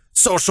run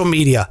social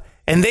media.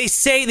 And they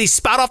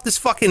spout off this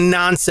fucking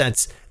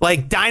nonsense.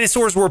 Like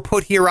dinosaurs were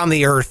put here on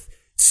the earth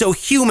so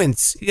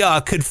humans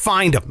could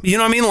find them. You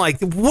know what I mean?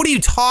 Like, what are you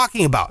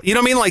talking about? You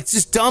know what I mean? Like,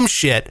 just dumb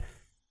shit.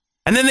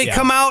 And then they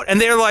come out and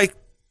they're like,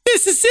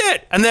 this is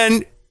it. And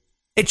then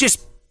it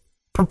just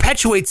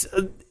perpetuates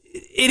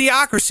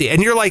idiocracy.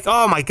 And you're like,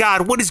 oh my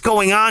God, what is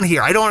going on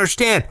here? I don't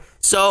understand.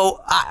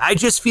 So I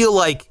just feel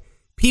like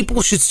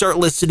people should start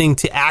listening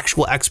to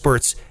actual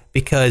experts,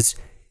 because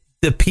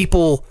the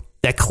people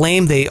that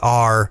claim they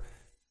are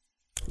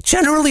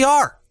generally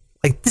are.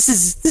 Like, this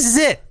is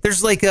it.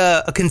 There's like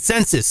a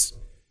consensus.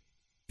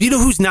 You know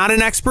who's not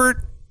an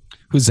expert?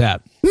 Who's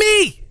that?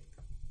 Me.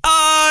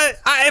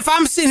 If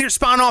I'm sitting here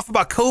spouting off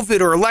about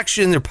COVID or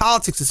election or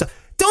politics and stuff,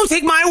 don't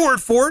take my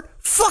word for it.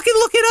 Fucking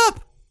look it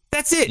up.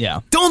 That's it. Yeah.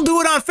 Don't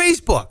do it on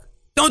Facebook.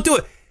 Don't do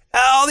it.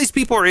 All these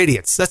people are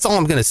idiots. That's all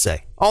I'm going to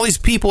say. All these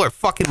people are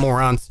fucking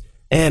morons.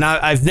 And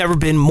I've never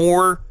been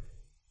more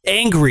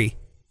angry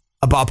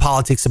about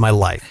politics in my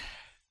life.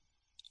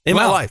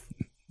 My life.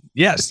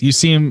 Yes, you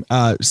seem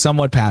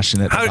somewhat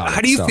passionate about it.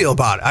 How do you feel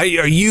about it?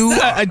 Are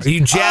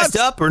you jazzed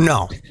up or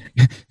no?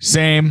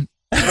 Same.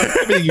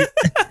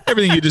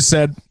 Everything you just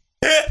said.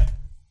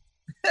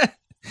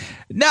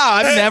 No,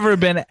 I've never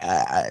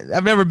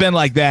been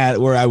like that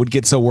where I would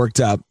get so worked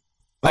up.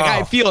 Like,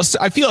 I feel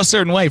a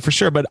certain way for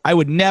sure, but I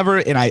would never,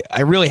 and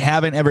I really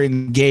haven't ever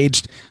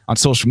engaged on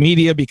social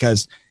media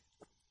because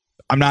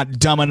I'm not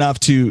dumb enough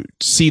to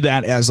see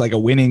that as like a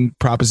winning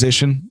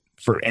proposition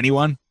for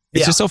anyone.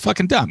 It's just so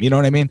fucking dumb. You know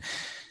what I mean?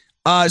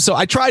 So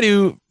I try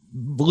to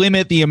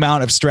limit the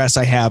amount of stress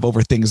I have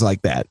over things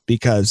like that,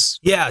 because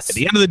at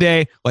the end of the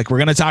day, like we're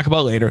going to talk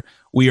about later,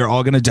 we are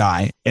all going to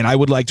die. And I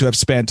would like to have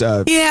spent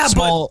a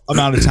small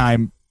amount of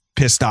time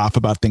pissed off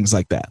about things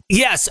like that.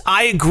 Yes,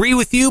 I agree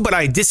with you, but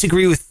I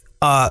disagree with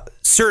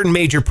certain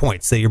major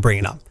points that you're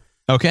bringing up.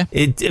 Okay.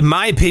 In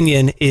my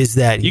opinion is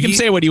that you can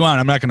say what you want.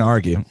 I'm not going to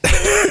argue.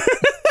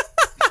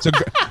 So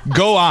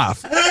go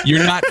off.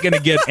 You're not going to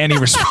get any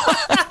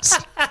response.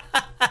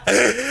 I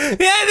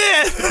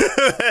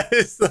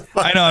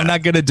know. I'm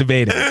not going to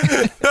debate it.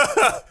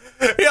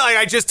 Like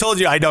I just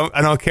told you, I don't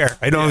care.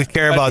 I don't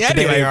care about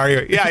debating.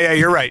 Anyway, yeah,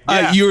 you're right.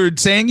 Yeah. You were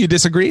saying you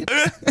disagree?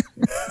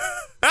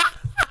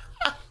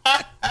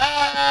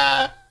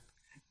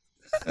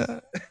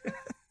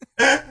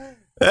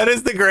 That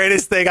is the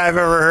greatest thing I've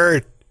ever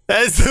heard.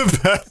 That is the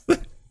best.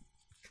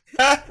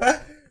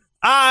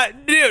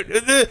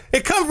 Dude,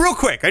 it comes real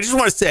quick. I just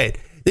want to say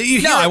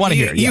it. I want to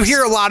hear it. You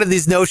hear a lot of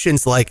these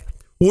notions like,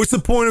 what's the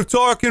point of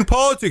talking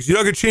politics? You're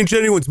not going to change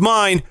anyone's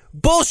mind.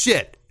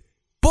 Bullshit.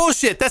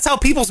 That's how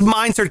people's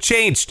minds are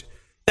changed.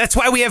 That's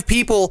why we have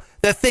people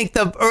that think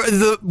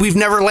we've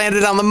never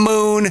landed on the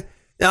moon.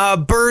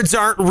 Birds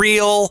aren't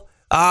real.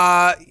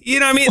 You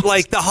know what I mean?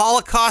 Like the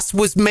Holocaust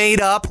was made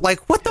up.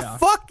 Like, what the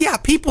fuck? Yeah,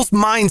 people's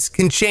minds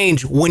can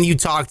change when you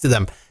talk to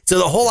them. So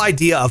the whole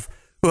idea of,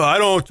 well, I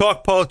don't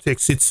talk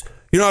politics.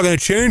 You're not going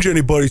to change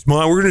anybody's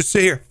mind. We're going to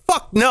sit here.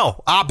 Fuck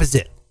no.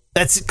 Opposite.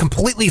 That's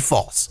completely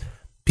false.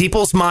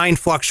 People's mind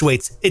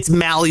fluctuates. It's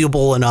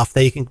malleable enough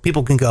that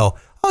people can go,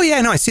 oh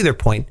yeah, no, I see their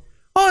point.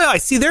 Oh no, I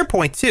see their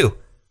point too.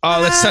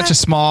 Oh, that's such a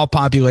small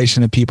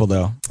population of people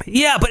though.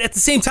 Yeah, but at the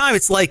same time,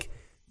 it's like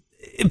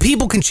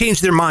people can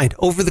change their mind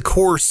over the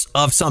course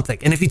of something.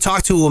 And if you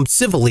talk to them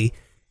civilly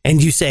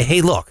and you say, hey,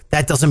 look,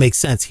 that doesn't make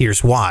sense.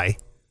 Here's why.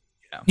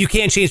 You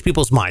can't change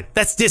people's mind.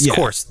 That's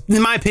discourse.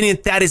 In my opinion,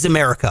 that is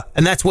America.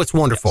 And that's what's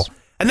wonderful. Yes.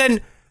 And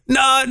then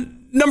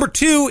number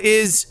two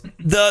is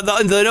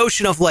the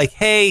notion of like,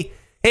 hey,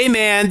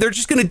 man, they're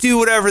just going to do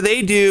whatever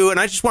they do. And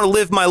I just want to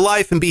live my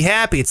life and be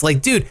happy. It's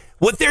like, dude,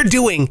 what they're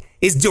doing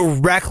is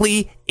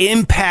directly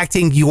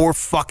impacting your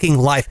fucking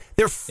life.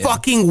 They're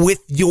fucking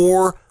with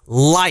your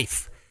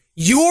life.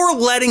 You're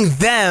letting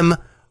them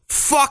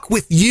fuck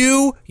with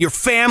you, your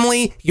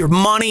family, your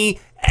money,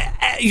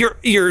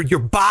 your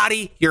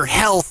body, your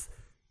health,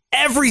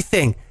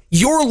 everything.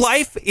 Your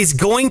life is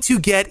going to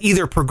get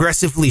either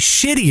progressively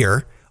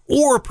shittier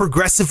or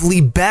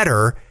progressively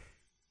better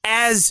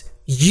as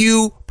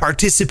you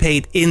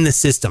participate in the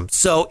system.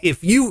 So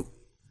if you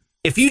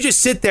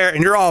just sit there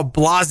and you're all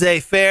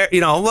blasé fair,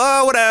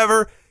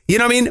 whatever, you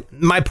know what I mean?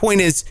 My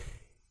point is,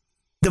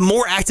 the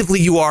more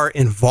actively you are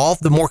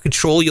involved, the more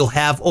control you'll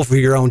have over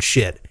your own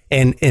shit.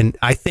 And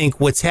I think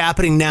what's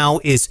happening now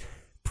is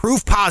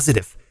proof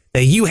positive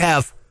that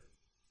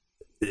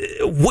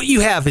what you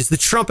have is the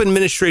Trump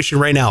administration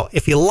right now.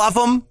 If you love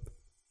them,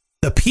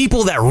 the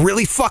people that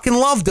really fucking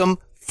loved him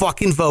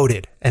fucking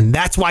voted. And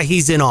that's why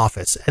he's in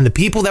office. And the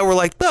people that were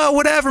like, oh,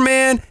 whatever,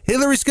 man,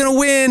 Hillary's going to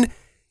win.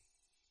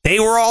 They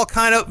were all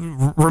kind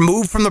of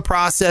removed from the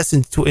process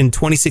in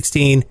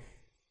 2016,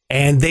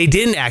 and they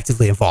didn't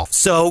actively involve.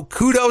 So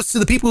kudos to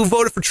the people who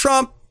voted for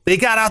Trump. They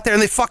got out there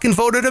and they fucking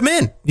voted him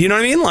in. You know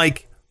what I mean?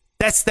 Like,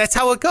 that's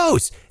how it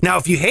goes. Now,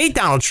 if you hate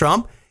Donald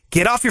Trump,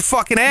 get off your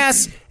fucking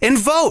ass and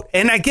vote.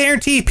 And I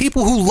guarantee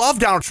people who love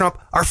Donald Trump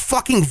are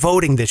fucking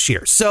voting this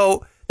year.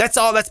 So that's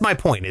all. That's my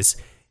point is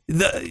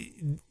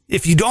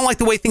if you don't like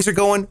the way things are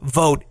going,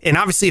 vote. And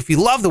obviously, if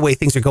you love the way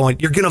things are going,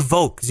 you're going to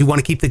vote because you want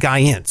to keep the guy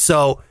in.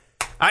 So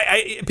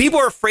people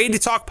are afraid to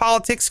talk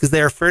politics because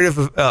they're afraid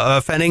of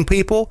offending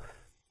people.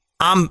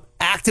 I'm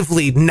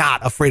actively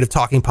not afraid of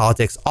talking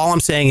politics. All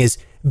I'm saying is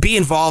be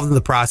involved in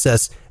the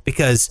process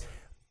because,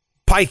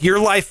 Pike, your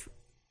life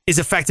is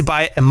affected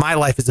by it and my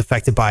life is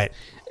affected by it.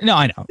 No,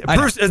 I know.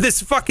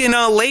 This fucking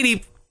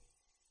lady,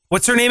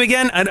 what's her name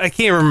again? I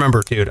can't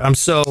remember, dude. I'm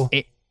so...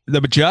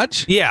 The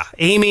judge? Yeah,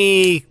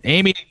 Amy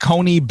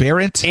Coney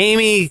Barrett.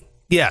 Amy,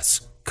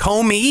 yes,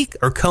 Comey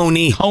or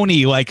Coney?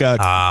 Coney, like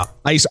a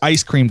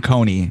ice cream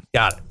Coney.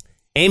 Got it.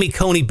 Amy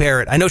Coney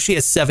Barrett. I know she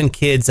has 7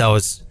 kids. I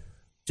was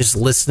just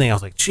listening. I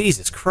was like,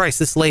 Jesus Christ,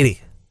 this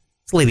lady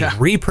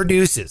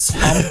reproduces.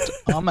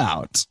 I'm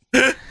out.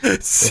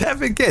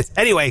 7 kids.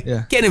 Anyway,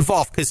 get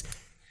involved because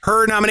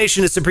her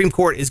nomination to Supreme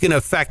Court is going to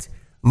affect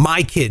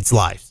my kids'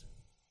 lives.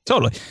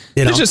 Totally.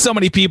 There's just so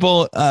many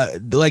people,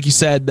 like you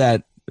said,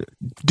 that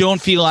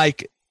don't feel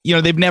like,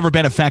 they've never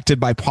been affected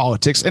by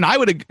politics. And I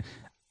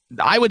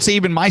would say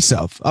even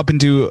myself, up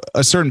into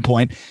a certain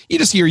point,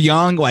 you're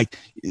young, like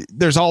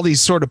there's all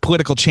these sort of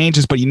political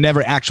changes, but you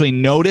never actually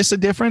notice a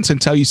difference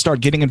until you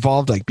start getting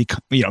involved, like,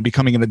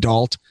 becoming an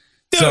adult.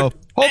 Dude, so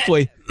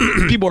hopefully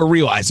people are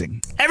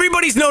realizing.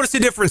 Everybody's noticed a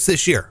difference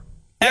this year.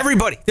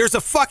 Everybody. There's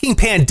a fucking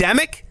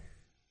pandemic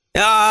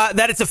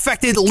that it's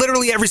affected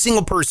literally every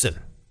single person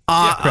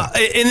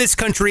in this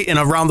country and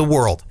around the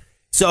world.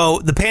 So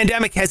the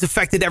pandemic has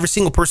affected every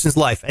single person's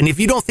life. And if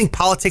you don't think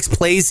politics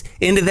plays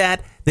into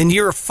that, then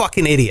you're a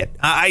fucking idiot.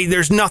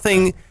 There's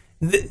nothing,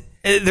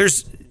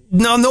 there's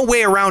no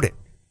way around it.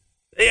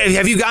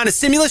 Have you gotten a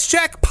stimulus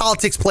check?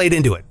 Politics played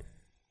into it.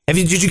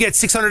 Did you get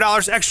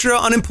 $600 extra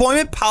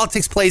unemployment?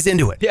 Politics plays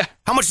into it. Yeah.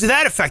 How much did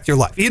that affect your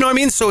life? You know what I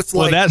mean? So it's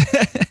like,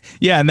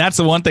 and that's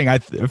the one thing I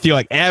feel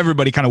like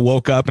everybody kind of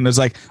woke up and was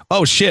like,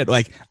 oh shit,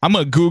 like I'm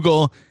going to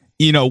Google,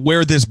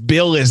 where this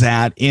bill is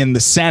at in the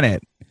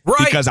Senate.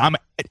 Right. Because I'm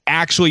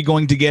actually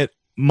going to get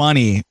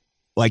money,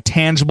 like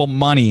tangible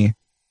money,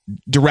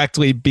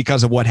 directly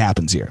because of what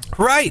happens here.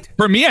 Right.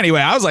 For me,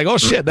 anyway, I was like, oh,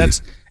 shit,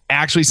 that's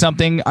actually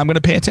something I'm going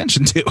to pay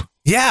attention to.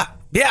 Yeah.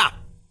 Yeah.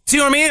 See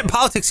what I mean?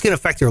 Politics can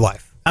affect your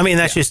life. I mean,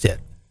 that's just it.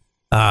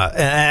 And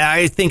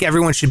I think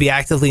everyone should be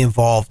actively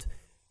involved.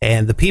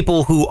 And the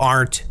people who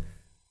aren't,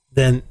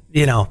 then,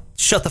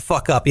 shut the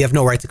fuck up. You have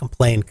no right to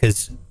complain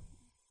because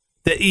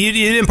you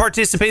didn't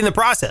participate in the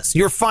process.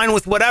 You're fine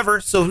with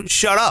whatever, so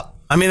shut up.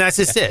 I mean, that's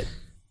just it.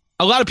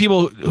 A lot of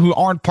people who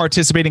aren't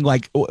participating,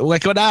 like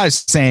what I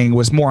was saying,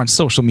 was more on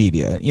social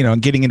media,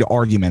 and getting into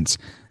arguments.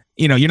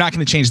 You're not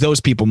going to change those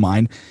people's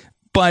mind.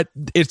 But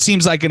it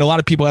seems like a lot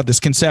of people have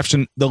this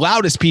conception. The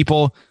loudest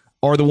people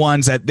are the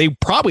ones that they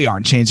probably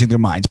aren't changing their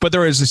minds. But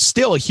there is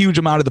still a huge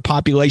amount of the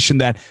population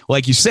that,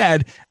 like you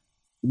said,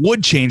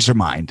 would change their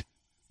mind.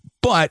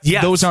 But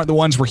those aren't the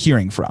ones we're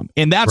hearing from.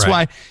 And that's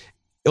why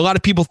a lot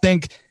of people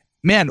think,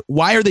 man,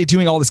 why are they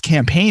doing all this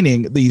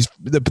campaigning,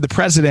 the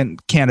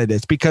president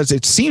candidates? Because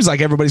it seems like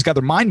everybody's got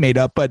their mind made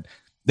up, but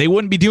they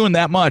wouldn't be doing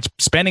that much,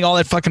 spending all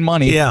that fucking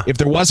money if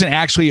there wasn't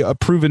actually a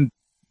proven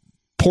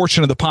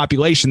portion of the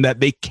population that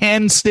they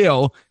can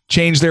still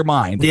change their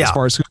mind as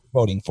far as who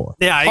they're voting for.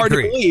 Yeah, I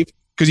agree. To believe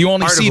because you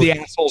only see the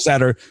assholes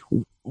that are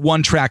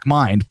one-track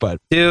mind, but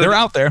they're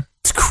out there.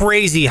 It's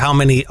crazy how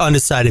many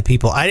undecided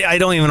people. I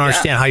don't even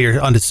understand how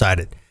you're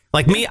undecided.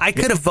 Like me, I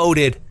could have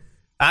voted.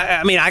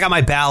 I mean, I got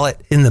my ballot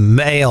in the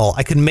mail.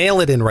 I could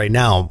mail it in right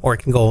now, or I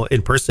can go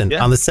in person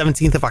on the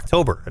 17th of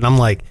October. And I'm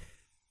like,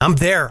 I'm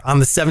there on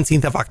the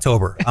 17th of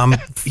October. I'm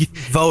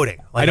voting.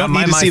 Like, I don't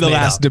need to see the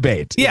last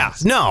debate. Yeah,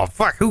 no,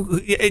 fuck.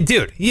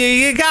 Dude,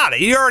 you got it.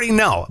 You already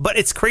know. But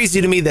it's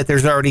crazy to me that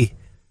there's already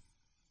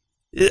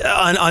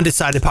an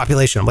undecided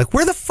population. I'm like,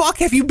 where the fuck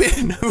have you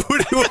been?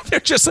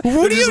 They're just,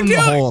 what are you doing? The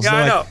holes.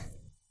 Yeah,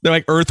 they're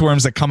like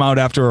earthworms that come out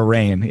after a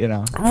rain,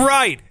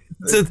 Right.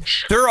 So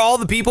they're all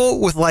the people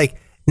with like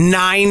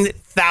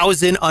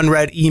 9,000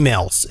 unread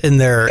emails in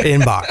their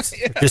inbox,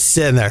 just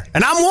sitting there.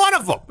 And I'm one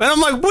of them. And I'm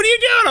like, what are you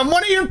doing? I'm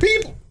one of your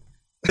people.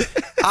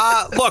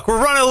 Look,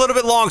 we're running a little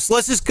bit long, so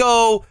let's just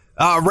go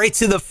right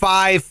to the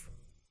 5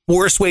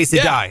 worst ways to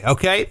die.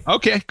 Okay.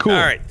 Okay, cool. All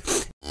right.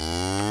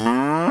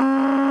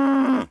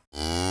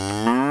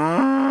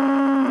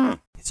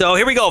 So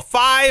here we go.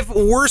 5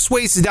 worst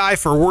ways to die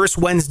for Worst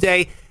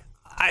Wednesday.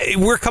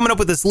 We're coming up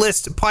with this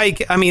list,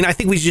 Pike. I mean, I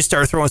think we should just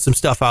start throwing some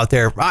stuff out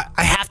there.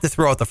 I have to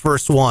throw out the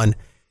first one.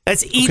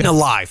 That's eaten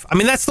alive. I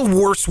mean, that's the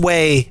worst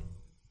way.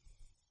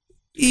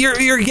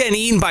 You're getting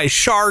eaten by a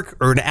shark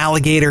or an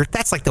alligator.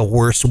 That's like the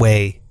worst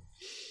way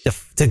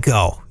to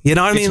go. You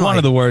know what I mean? It's one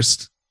of the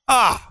worst.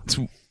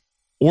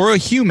 Or a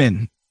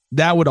human.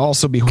 That would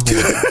also be horrible.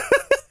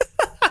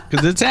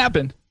 Because it's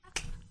happened.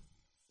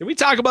 Did we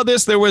talk about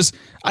this?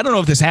 I don't know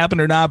if this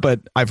happened or not, but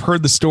I've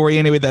heard the story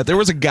anyway, that there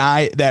was a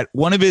guy that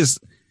one of his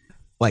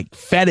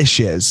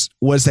fetishes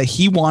was that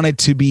he wanted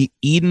to be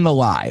eaten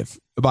alive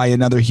by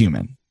another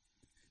human.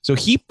 So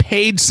he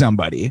paid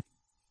somebody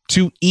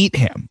to eat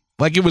him.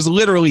 Like it was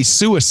literally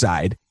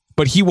suicide,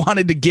 but he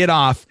wanted to get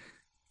off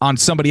on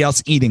somebody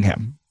else eating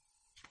him.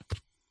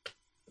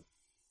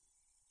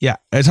 Yeah,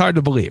 it's hard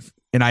to believe.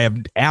 And I have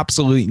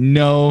absolutely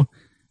no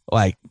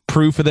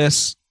proof of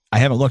this. I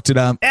haven't looked it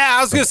up. Yeah,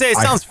 I was going to say, it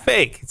sounds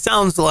fake. It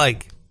sounds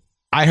like...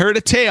 I heard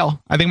a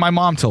tale. I think my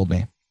mom told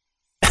me.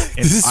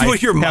 This is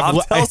what your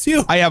mom tells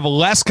you? I have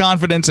less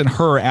confidence in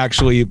her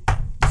actually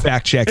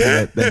fact-checking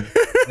it than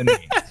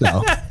me.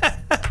 So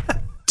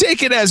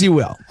take it as you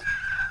will.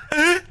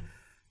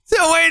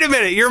 So wait wait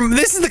a minute.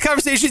 This is the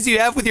conversations you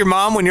have with your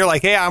mom when you're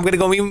like, hey, I'm going to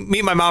go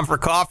meet my mom for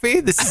coffee.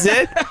 This is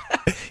it?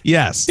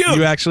 Yes. Dude,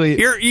 you actually.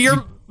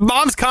 Your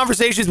mom's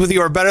conversations with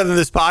you are better than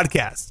this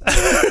podcast.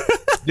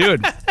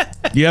 Dude,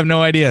 you have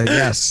no idea.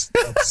 Yes.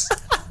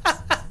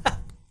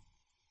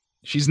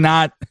 She's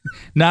not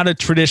a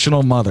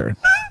traditional mother.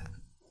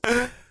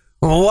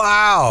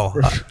 Wow.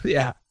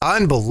 Yeah.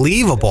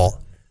 Unbelievable.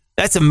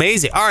 That's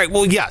amazing. All right.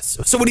 Well, yes.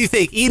 So what do you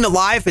think? Eating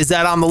alive, is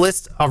that on the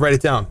list? I'll write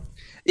it down.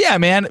 Yeah,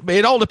 man.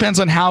 It all depends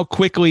on how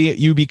quickly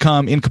you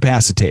become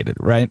incapacitated,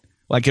 right?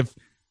 Like if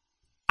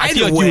I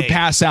feel like you would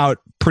pass out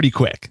pretty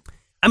quick.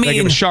 I mean, like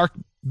if a shark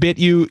bit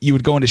you, you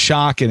would go into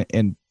shock and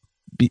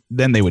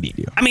then they would eat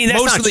you. I mean,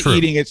 that's most not of the true.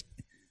 eating is.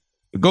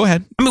 Go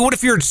ahead. I mean, what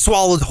if you're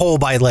swallowed whole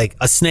by like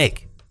a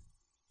snake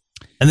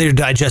and then you're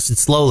digested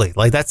slowly?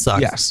 Like that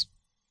sucks. Yes.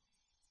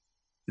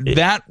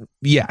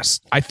 Yes.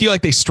 I feel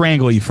like they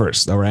strangle you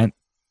first, though, right?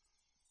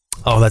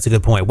 Oh, that's a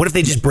good point. What if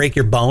they just break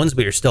your bones,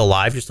 but you're still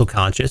alive, you're still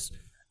conscious,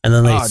 and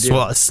then they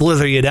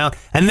slither you down,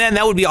 and then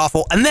that would be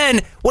awful. And then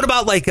what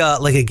about like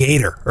a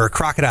gator or a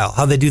crocodile?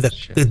 How they do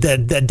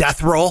the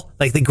death roll?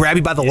 Like they grab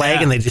you by the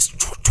leg and they just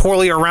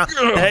twirl you around.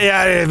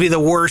 Yeah, it'd be the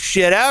worst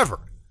shit ever.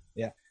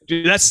 Yeah,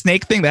 dude, that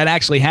snake thing that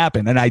actually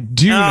happened, and I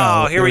do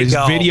know there is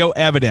video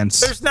evidence.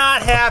 There's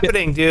not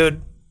happening,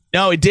 dude.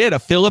 No, it did. A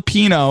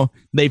Filipino,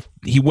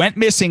 he went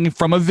missing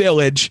from a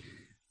village,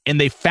 and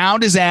they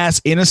found his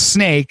ass in a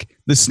snake.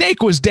 The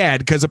snake was dead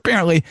because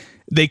apparently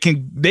they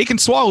can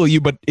swallow you,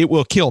 but it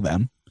will kill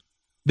them.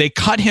 They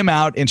cut him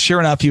out, and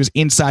sure enough, he was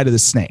inside of the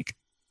snake.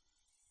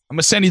 I'm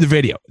gonna send you the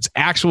video. It's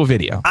actual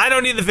video. I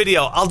don't need the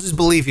video. I'll just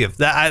believe you.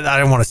 I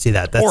don't want to see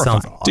that. That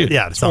horrifying, sounds, dude.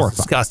 Yeah, it sounds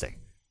disgusting.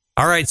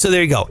 All right, so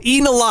there you go.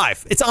 Eating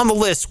alive. It's on the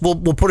list. We'll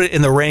put it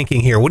in the ranking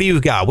here. What do you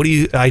got? What do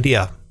you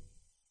idea?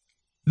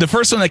 The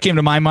first one that came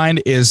to my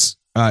mind is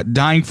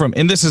dying from,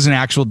 and this is an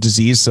actual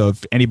disease. So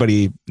if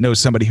anybody knows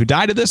somebody who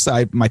died of this,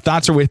 my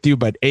thoughts are with you.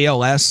 But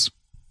ALS.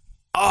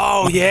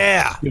 Oh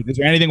yeah. Dude, is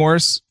there anything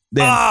worse?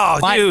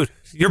 Dude,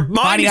 your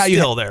mind is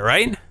still there,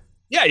 right?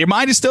 Yeah, your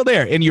mind is still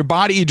there, and your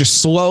body, you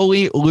just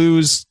slowly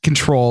lose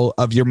control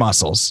of your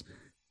muscles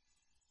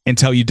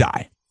until you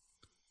die.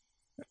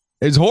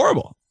 It's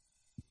horrible.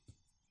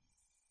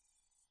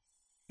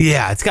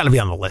 Yeah, it's got to be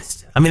on the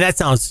list. I mean, that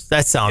sounds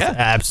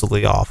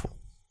absolutely awful.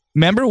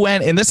 Remember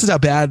when, and this is how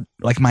bad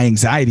like my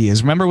anxiety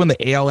is. Remember when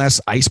the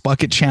ALS ice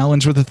bucket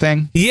challenge was a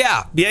thing?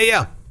 Yeah.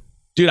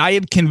 Dude, I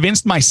had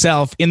convinced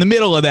myself in the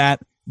middle of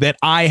that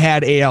I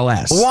had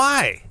ALS.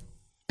 Why?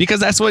 Because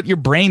that's what your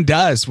brain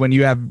does when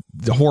you have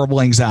the horrible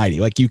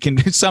anxiety. Like you can,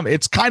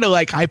 it's kind of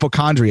like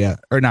hypochondria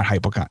or not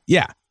hypochondria.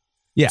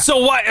 Yeah. So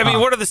what? I mean,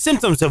 what are the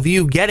symptoms of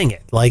you getting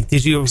it? Like,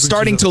 did you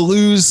starting to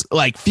lose,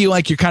 like feel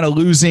like you're kind of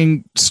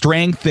losing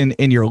strength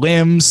in your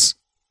limbs?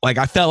 Like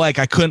I felt like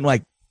I couldn't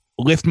like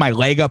lift my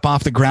leg up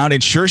off the ground,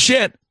 and sure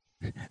shit,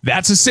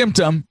 that's a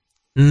symptom.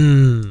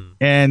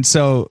 And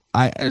so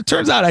it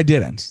turns out I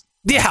didn't.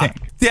 Yeah.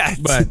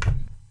 But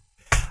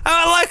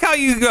I like how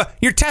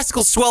your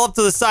testicles swell up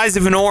to the size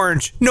of an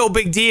orange. No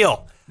big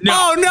deal. No.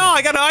 Oh no,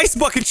 I got an ice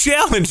bucket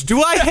challenge.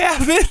 Do I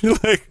have it?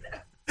 Like,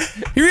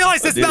 you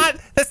realize that's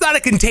not a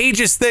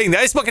contagious thing. The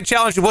ice bucket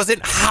challenge wasn't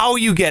how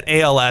you get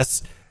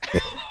ALS.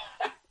 It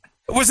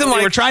wasn't like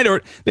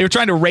they were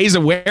trying to raise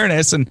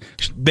awareness, and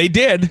they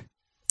did.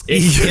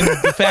 In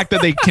the fact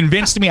that they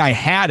convinced me I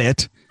had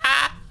it.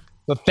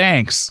 So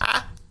thanks.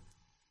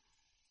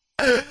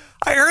 I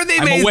heard they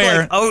made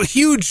like a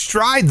huge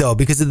stride though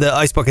because of the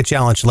ice bucket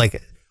challenge.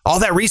 Like all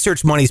that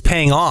research money's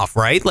paying off,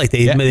 right? Like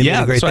they made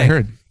a great thing. I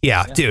heard.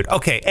 Yeah, dude.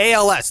 Okay,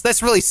 ALS.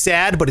 That's really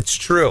sad, but it's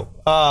true.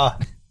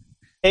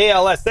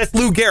 ALS. That's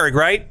Lou Gehrig,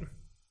 right?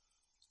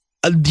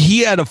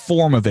 He had a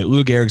form of it.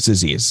 Lou Gehrig's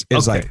disease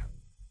is like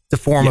the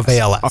form of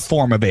ALS. A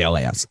form of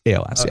ALS. Yeah.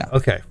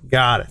 Okay,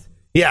 got it.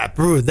 Yeah,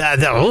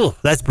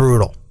 that's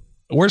brutal.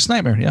 Worst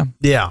nightmare. Yeah.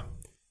 Yeah,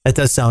 that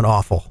does sound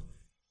awful.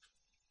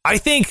 I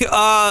think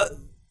I'm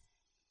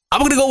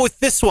going to go with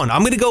this one.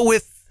 I'm going to go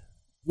with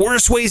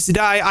worst ways to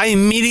die. I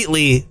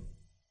immediately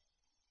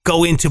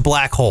go into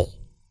black hole.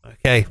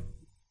 Okay.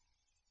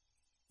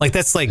 Like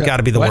that's like got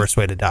to be the worst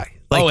way to die.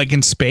 Like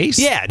in space?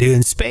 Yeah, dude,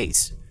 in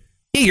space.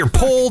 Yeah, you're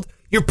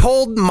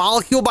pulled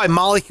molecule by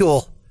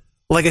molecule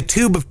like a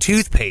tube of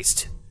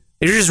toothpaste.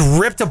 You're just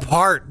ripped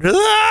apart.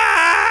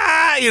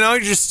 You're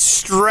just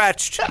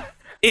stretched.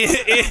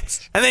 And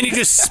then you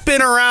just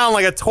spin around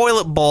like a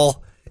toilet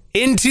bowl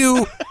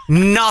into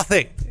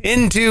nothing.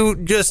 Into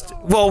just,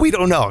 well, we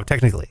don't know,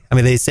 technically. I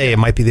mean, they say it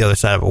might be the other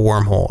side of a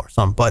wormhole or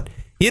something, but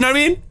you know what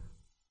I mean?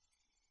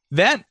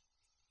 That,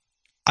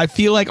 I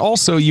feel like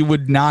also you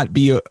would not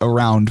be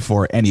around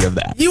for any of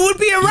that. You would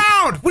be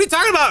around. What are you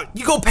talking about?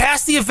 You go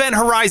past the event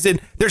horizon.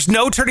 There's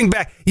no turning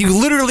back. You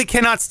literally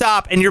cannot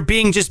stop, and you're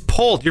being just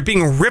pulled. You're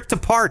being ripped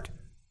apart.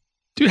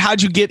 Dude,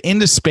 how'd you get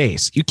into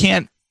space? You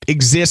can't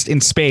exist in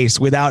space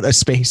without a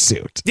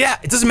spacesuit. Yeah,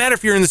 it doesn't matter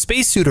if you're in the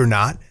spacesuit or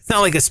not. It's not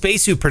like a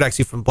spacesuit protects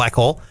you from a black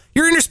hole.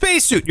 You're in your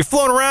spacesuit. You're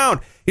floating around.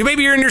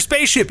 Maybe you're in your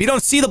spaceship. You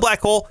don't see the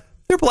black hole.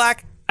 They're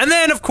black. And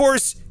then, of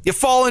course, you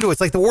fall into it.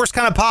 It's like the worst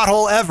kind of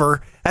pothole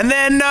ever. And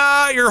then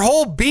your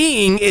whole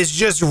being is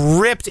just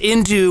ripped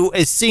into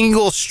a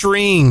single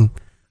string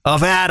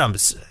of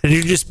atoms, and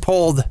you're just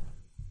pulled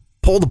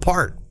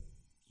apart.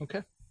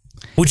 Okay.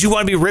 Would you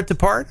want to be ripped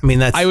apart? I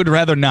mean, I would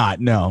rather not.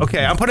 No.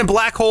 Okay, I'm putting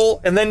black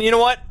hole, and then you know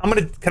what?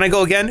 Can I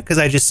go again? Because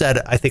I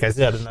think I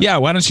said enough. Yeah.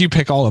 Why don't you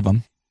pick all of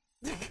them?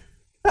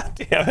 God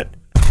damn it.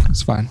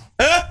 It's fine.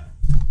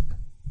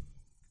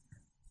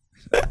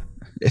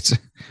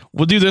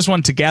 We'll do this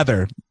one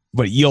together,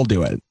 but you'll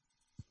do it.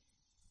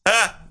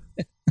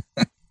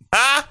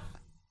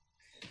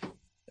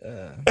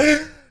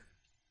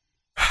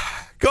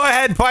 Go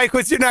ahead, Pike.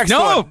 What's your next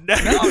one?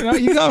 No,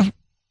 you go.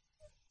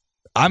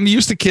 I'm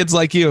used to kids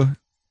like you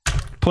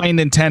playing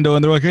Nintendo,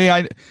 and they're like, "Hey,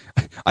 I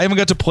haven't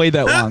got to play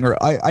that long, or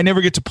I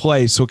never get to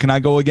play. So can I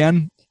go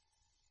again?"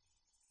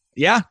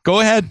 Yeah, go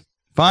ahead.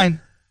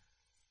 Fine.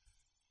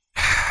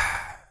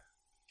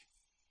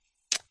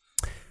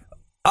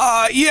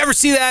 You ever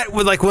see that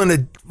with like when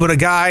a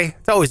guy?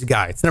 It's always a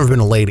guy. It's never been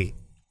a lady.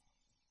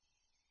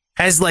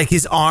 Has like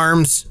his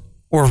arms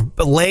or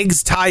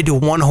legs tied to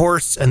one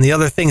horse, and the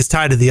other thing is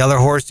tied to the other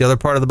horse, the other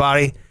part of the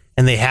body,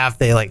 and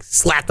they like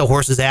slap the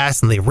horse's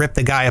ass and they rip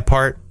the guy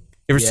apart.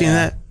 You ever seen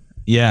that?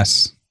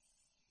 Yes.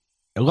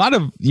 A lot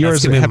of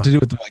yours have to do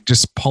with like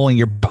just pulling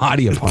your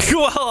body apart.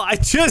 Well, I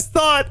just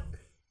thought.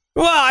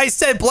 Well, I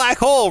said black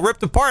hole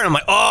ripped apart. I'm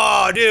like,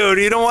 oh, dude,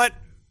 you know what?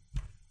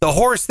 The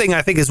horse thing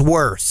I think is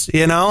worse.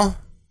 You know?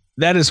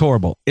 That is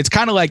horrible. It's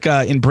kind of like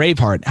in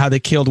Braveheart, how they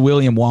killed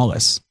William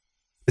Wallace.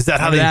 Is that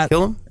how they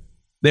kill him?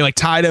 They like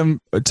tied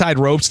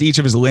ropes to each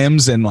of his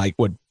limbs and like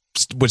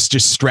was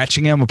just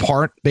stretching him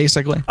apart,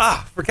 basically.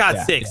 Ah, for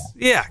God's sakes.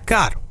 Yeah,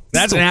 God.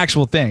 That's an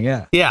actual thing,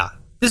 yeah. Yeah.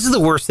 This is the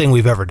worst thing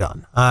we've ever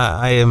done.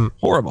 I am...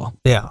 Horrible.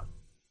 Yeah.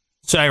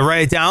 Should I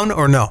write it down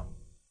or no?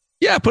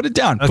 Yeah, put it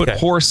down. Okay. Put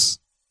horse.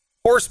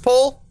 Horse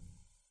pull?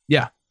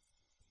 Yeah.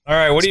 All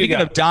right, what do you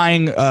got? Speaking of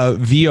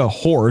dying via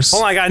horse.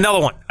 Hold on, I got another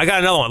one.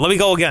 Let me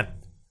go again.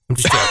 I'm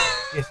just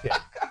joking.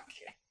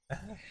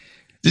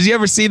 Did you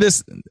ever see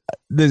this?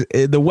 The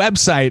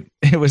website,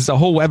 it was a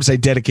whole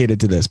website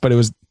dedicated to this, but it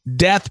was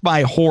death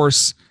by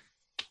horse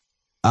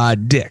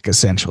dick,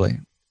 essentially.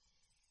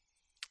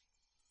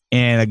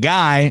 And a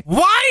guy...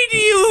 Why do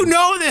you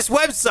know this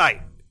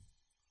website?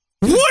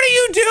 What are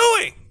you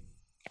doing?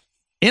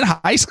 In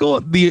high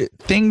school, the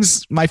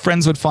things my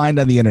friends would find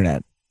on the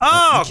internet.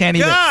 Oh, God.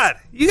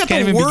 You got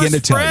the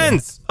worst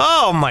friends.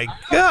 Oh, my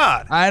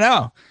God. I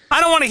know.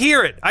 I don't want to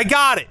hear it. I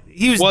got it.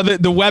 Well, the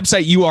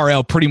website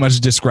URL pretty much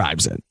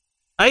describes it.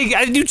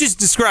 You just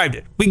described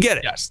it. We get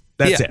it. Yes,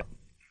 that's it.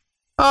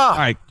 Oh. All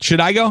right. Should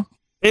I go?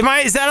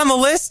 Is that on the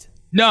list?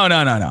 No.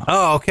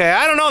 Oh, okay.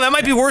 I don't know. That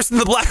might be worse than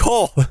the black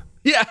hole.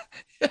 Yeah.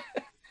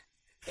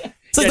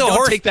 It's like the don't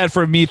horse. Take that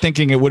from me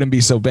thinking it wouldn't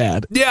be so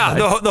bad. Yeah,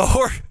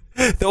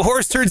 the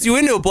horse turns you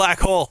into a black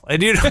hole,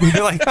 and you're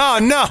like, oh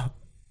no.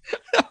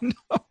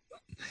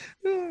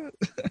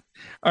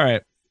 All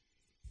right.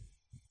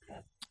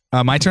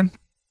 My turn.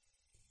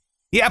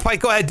 Yeah, Pike,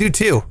 go ahead. Do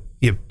two.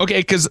 Okay,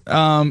 because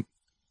one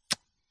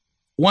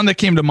that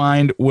came to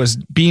mind was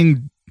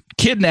being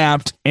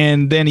kidnapped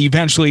and then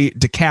eventually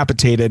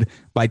decapitated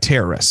by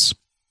terrorists.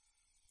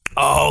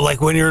 Oh,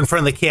 like when you're in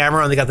front of the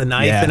camera and they got the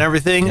knife and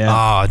everything?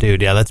 Yeah. Oh,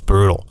 dude, yeah, that's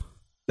brutal.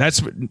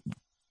 That's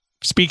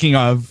speaking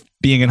of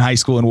being in high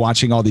school and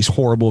watching all these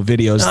horrible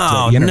videos.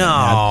 Oh, the internet,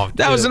 no.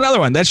 That was another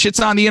one. That shit's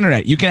on the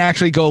internet. You can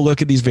actually go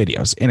look at these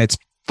videos, and it's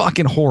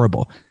fucking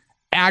horrible.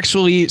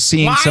 Actually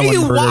seeing someone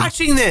murdered. Why are you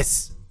watching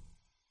this?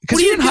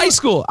 Because you're in high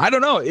school. I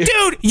don't know.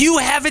 Dude, you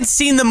haven't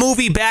seen the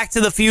movie Back to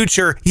the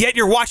Future, yet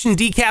you're watching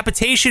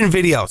decapitation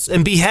videos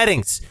and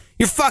beheadings.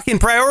 Your fucking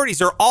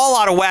priorities are all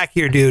out of whack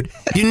here, dude.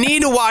 You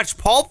need to watch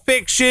Pulp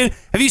Fiction.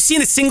 Have you seen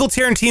a single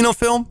Tarantino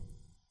film?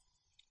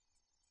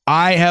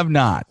 I have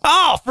not.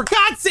 Oh, for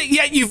God's sake.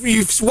 Yeah,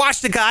 you've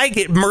watched a guy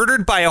get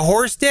murdered by a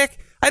horse dick?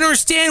 I don't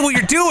understand what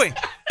you're doing.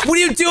 What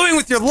are you doing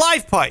with your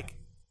life, Pike?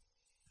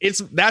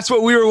 That's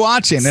what we were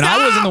watching, and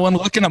I wasn't the one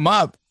looking them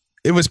up.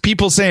 It was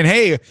people saying,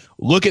 hey,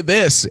 look at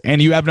this,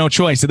 and you have no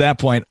choice at that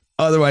point.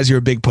 Otherwise, you're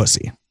a big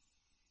pussy.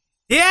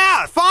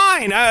 Yeah,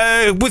 fine.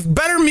 With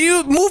better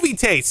movie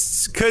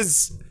tastes,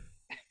 because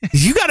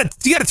you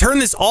gotta turn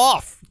this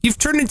off. You've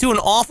turned into an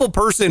awful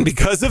person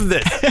because of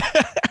this.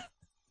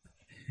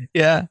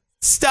 Yeah.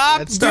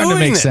 Stop it's starting doing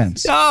to make this.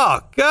 sense.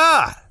 Oh,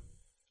 God.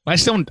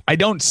 I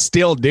don't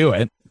still do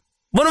it.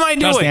 What am I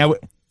doing?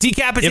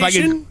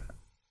 Decapitation?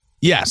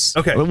 Yes.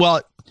 Okay.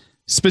 Well,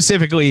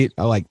 specifically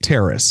like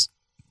terrorists.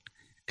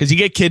 Because you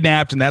get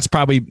kidnapped, and that's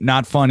probably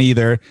not fun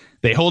either.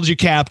 They hold you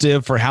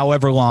captive for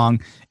however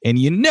long, and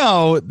you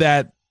know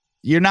that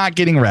you're not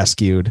getting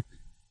rescued.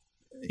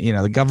 You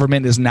know, the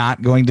government is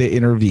not going to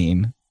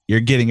intervene. You're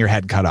getting your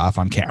head cut off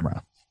on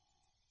camera.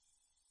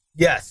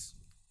 Yes.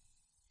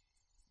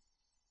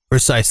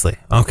 Precisely.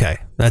 Okay.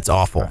 That's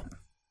awful.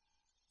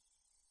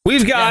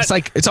 We've got... Yeah,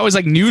 it's always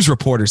like news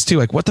reporters, too.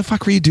 Like, what the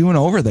fuck were you doing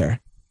over there?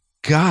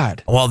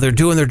 God. Well, they're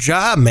doing their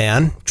job,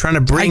 man. Trying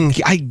to bring...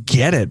 I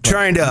get it.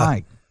 Trying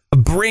to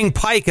bring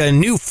Pike a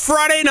new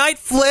Friday night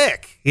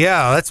flick.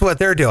 Yeah, that's what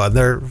they're doing.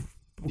 They're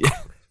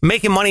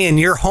making money in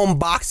your home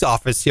box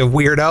office, you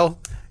weirdo.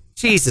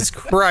 Jesus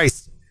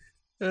Christ.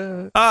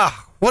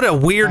 What a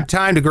weird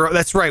time to grow.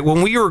 That's right.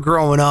 When we were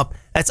growing up,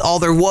 that's all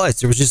there was.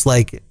 There was just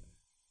like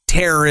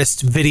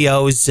terrorist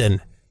videos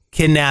and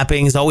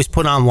kidnappings always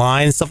put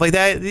online and stuff like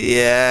that.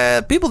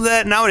 Yeah, people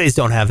that nowadays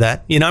don't have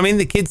that. You know what I mean?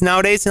 The kids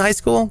nowadays in high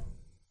school?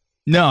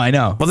 No, I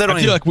know. Well, they don't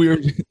I feel like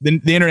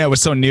the internet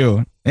was so new,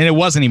 and it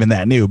wasn't even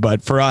that new,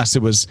 but for us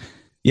it was,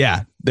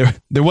 there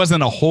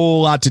wasn't a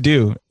whole lot to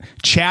do.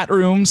 Chat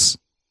rooms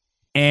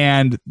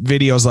and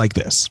videos like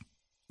this.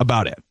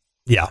 About it.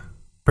 Yeah.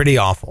 Pretty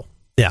awful.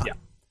 Yeah.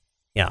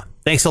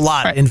 Thanks a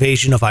lot, right.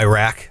 Invasion of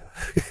Iraq.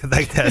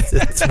 Like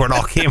that's where it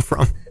all came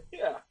from.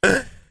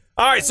 Yeah.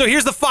 All right, so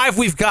here's the 5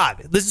 we've got.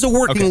 This is a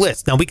working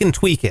list. Now we can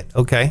tweak it,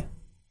 okay?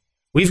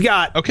 We've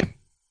got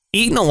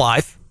Eaten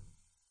Alive,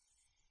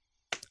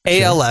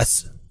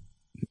 ALS,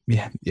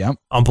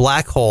 a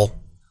black hole,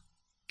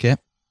 the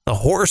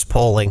horse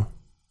polling,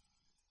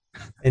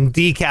 and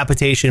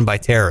decapitation by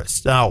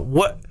terrorists. Now,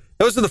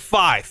 those are the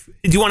 5.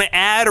 Do you want to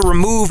add or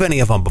remove any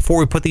of them before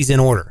we put these in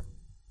order?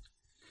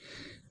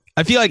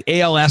 I feel like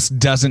ALS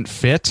doesn't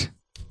fit.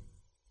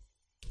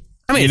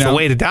 I mean, it's a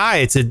way to die.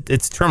 It's a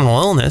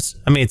terminal illness.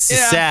 I mean, it's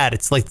sad.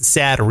 It's like the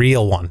sad,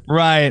 real one.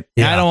 Right.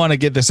 Yeah. I don't want to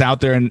get this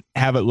out there and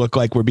have it look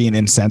like we're being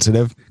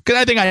insensitive. Because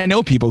I think I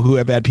know people who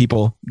have had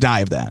people die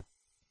of that.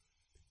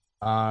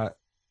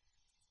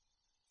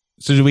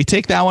 So do we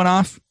take that one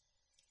off?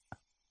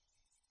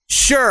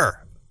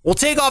 Sure. We'll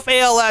take off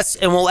ALS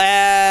and we'll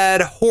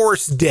add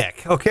horse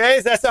dick. Okay?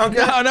 Does that sound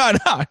good?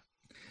 No.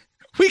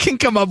 We can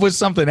come up with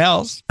something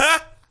else.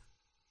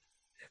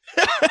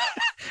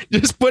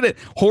 Just put it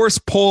horse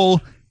pole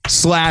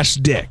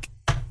 / dick.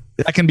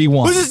 That can be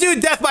one. We'll just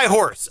do death by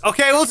horse.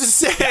 Okay, we'll just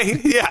say,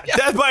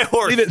 death by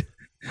horse. Leave it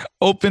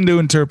open to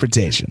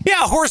interpretation.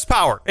 Yeah,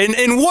 horsepower. And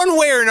in one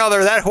way or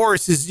another, that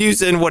horse is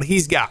using what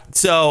he's got.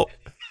 So,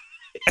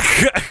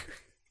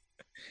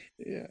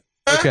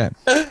 Okay.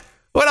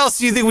 What else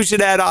do you think we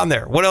should add on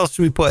there? What else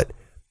should we put?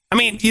 I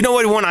mean, you know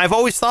what one I've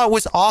always thought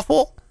was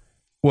awful?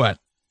 What?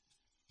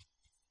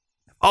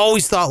 I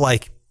always thought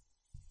like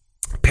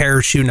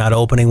parachute not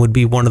opening would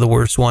be one of the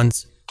worst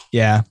ones.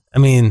 Yeah. I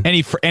mean,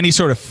 any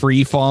sort of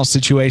free fall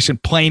situation,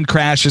 plane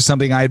crash is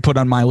something I'd put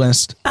on my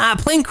list.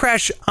 Plane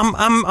crash.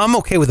 I'm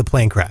okay with a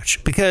plane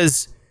crash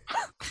because.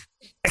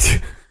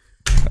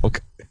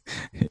 Okay.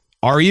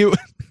 Are you?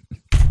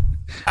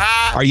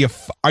 Are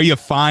you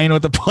fine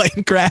with the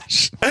plane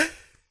crash?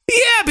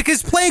 Yeah,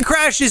 because plane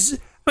crash is.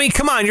 I mean,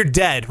 come on, you're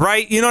dead,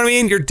 right? You know what I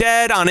mean? You're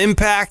dead on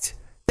impact.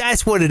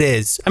 That's what it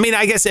is. I mean,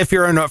 I guess if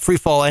you're in a free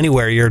fall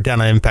anywhere, you're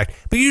down on impact.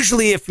 But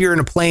usually if you're in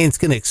a plane, it's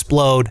going to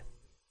explode.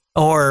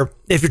 Or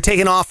if you're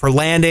taking off or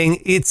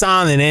landing, it's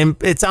on the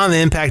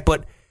impact.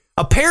 But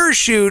a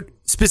parachute,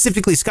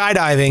 specifically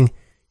skydiving,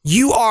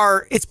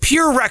 it's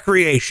pure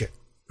recreation.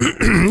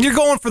 You're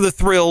going for the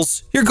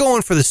thrills. You're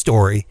going for the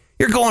story.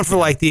 You're going for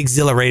like the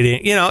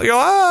exhilarating, you're like,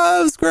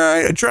 oh, that's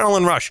great.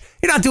 Adrenaline rush.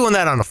 You're not doing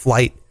that on a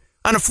flight.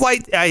 On a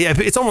flight,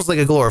 it's almost like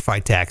a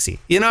glorified taxi.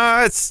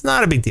 It's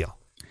not a big deal.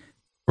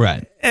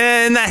 Right.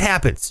 And that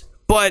happens.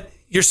 But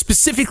you're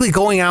specifically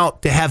going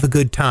out to have a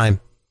good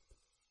time.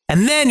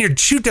 And then your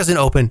chute doesn't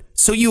open.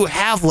 So you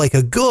have like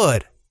a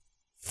good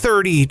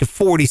 30 to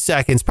 40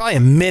 seconds, probably a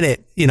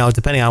minute,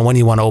 depending on when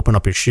you want to open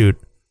up your chute.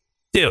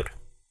 Dude.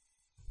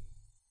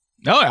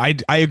 No, I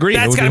agree.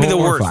 That's got to be the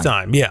worst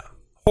time. Yeah.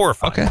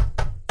 Horrifying. Okay.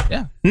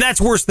 Yeah. And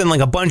that's worse than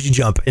like a bungee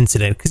jump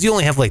incident because you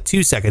only have like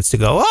 2 seconds to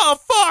go, oh,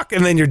 fuck.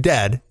 And then you're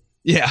dead.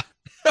 Yeah.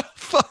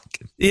 Fuck.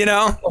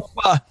 Oh,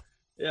 fuck.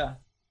 Yeah.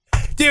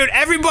 Dude,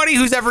 everybody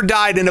who's ever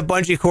died in a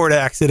bungee cord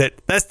accident,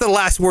 that's the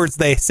last words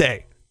they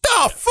say.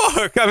 Oh,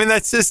 fuck. I mean,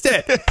 that's just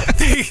it.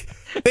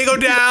 They go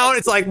down.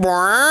 It's like,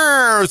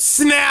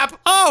 snap.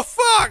 Oh,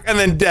 fuck. And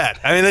then dead.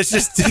 I mean,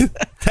 that's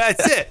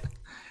it.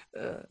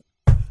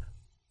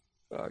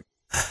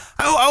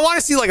 I want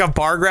to see like a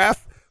bar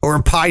graph or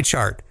a pie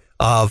chart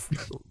of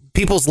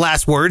people's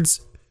last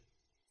words.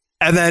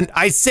 And then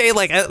I'd say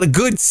like a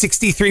good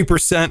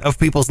 63% of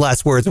people's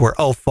last words were,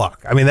 oh,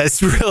 fuck. I mean,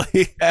 that's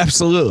really.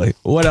 Absolutely.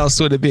 What else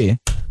would it be?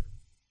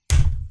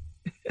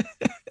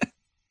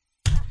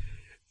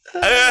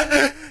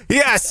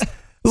 Yes.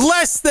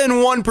 Less than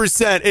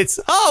 1%. It's,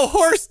 oh,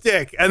 horse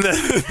dick. And then.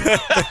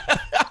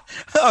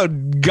 Oh,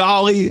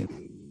 golly.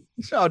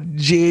 Oh,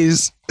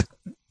 jeez.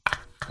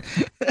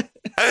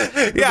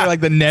 Yeah. Like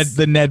the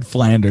Ned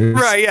Flanders.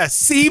 Right. Yeah.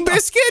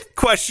 Seabiscuit?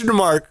 Question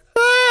mark.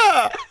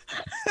 Ah.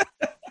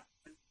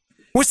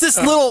 What's this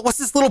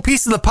little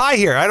piece of the pie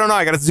here? I don't know.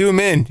 I got to zoom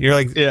in. You're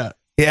like,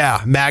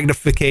 yeah,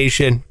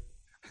 magnification.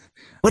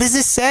 What does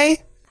this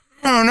say?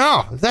 I don't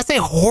know. Does that say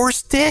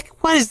horse dick?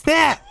 What is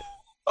that?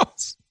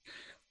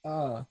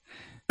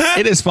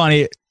 It is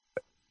funny.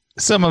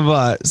 Some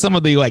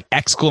of the like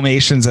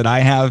exclamations that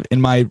I have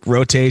in my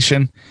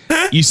rotation,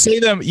 you say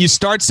them, you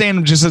start saying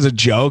them just as a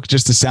joke,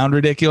 just to sound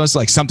ridiculous,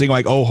 like something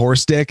like, oh,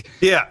 horse dick.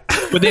 Yeah.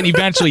 But then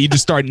eventually you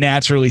just start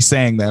naturally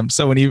saying them.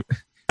 So when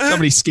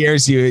somebody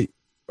scares you,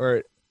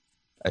 or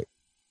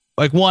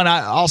like one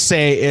I'll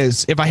say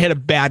is if I hit a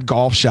bad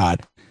golf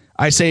shot,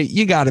 I say,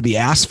 you got to be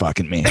ass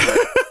fucking me.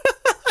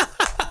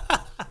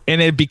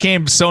 And it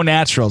became so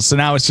natural. So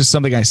now it's just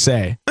something I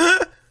say.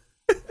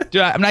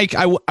 Dude, I'm like,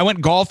 I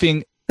went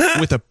golfing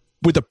with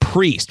a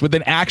priest, with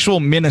an actual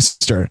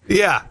minister.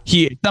 Yeah.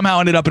 He somehow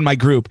ended up in my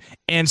group.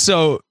 And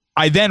so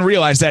I then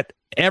realized that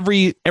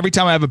every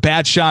time I have a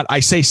bad shot,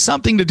 I say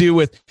something to do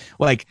with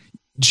like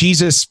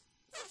Jesus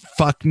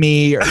fuck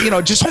me,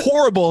 or, just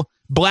horrible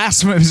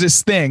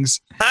blasphemous things.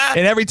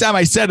 And every time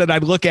I said it,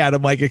 I'd look at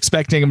him like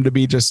expecting him to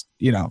be just,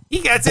 He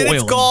gets it.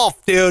 It's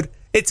golf, dude.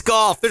 It's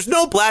golf. There's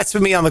no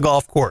blasphemy on the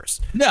golf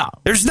course. No.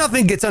 There's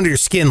nothing gets under your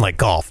skin like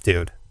golf,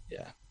 dude.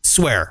 Yeah.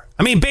 Swear.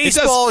 I mean,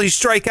 baseball, you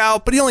strike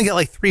out, but you only get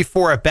like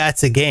 3-4 at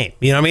bats a game.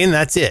 You know what I mean?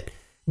 That's it.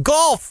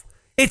 Golf,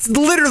 it's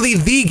literally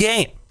the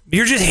game.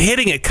 You're just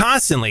hitting it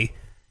constantly.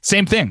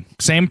 Same thing.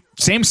 Same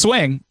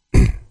swing.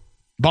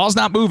 Ball's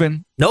not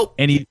moving. Nope.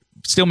 And he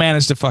still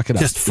managed to fuck it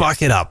up. Just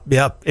fuck it up.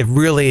 Yep. It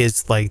really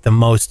is like the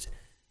most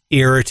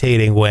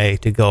irritating way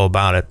to go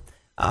about it.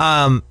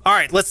 All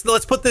right, let's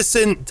put this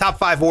in top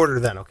 5 order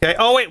then, okay?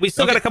 Oh, wait, we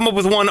still got to come up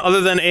with one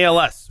other than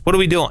ALS. What are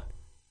we doing?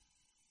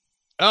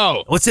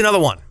 Oh. What's another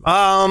one?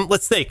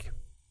 Let's think.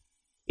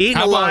 Eating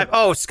alive.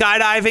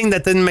 Skydiving.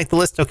 That didn't make the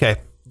list. Okay,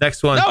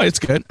 next one. No, it's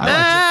good.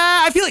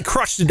 I feel like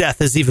crushed to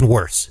death is even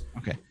worse.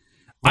 Okay.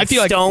 I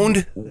feel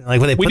stoned. Like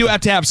we do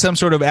have to have some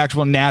sort of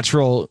actual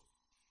natural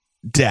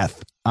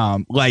death. All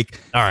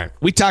right.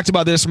 We talked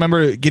about this.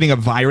 Remember getting a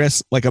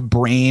virus, like a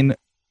brain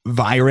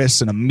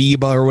virus, an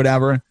amoeba or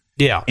whatever?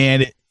 Yeah.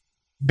 And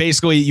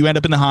basically you end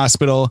up in the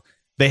hospital.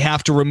 They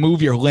have to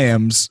remove your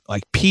limbs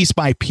like piece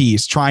by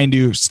piece, trying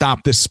to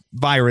stop this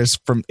virus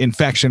from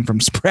infection from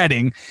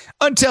spreading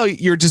until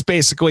you're just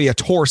basically a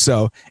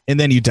torso, and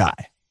then you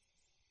die.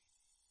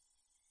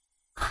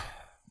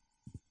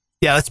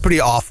 Yeah, that's pretty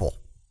awful.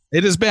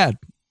 It is bad.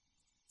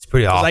 It's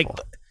pretty awful. Like,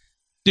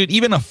 dude,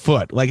 even a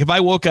foot. Like if I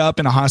woke up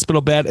in a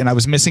hospital bed and I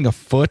was missing a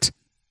foot,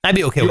 I'd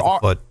be okay with a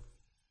foot.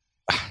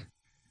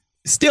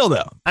 Still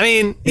though. I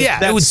mean, yeah,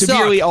 that it would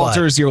severely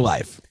alters your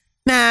life.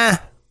 Nah,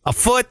 a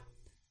foot.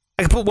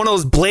 I could put one of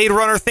those Blade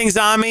Runner things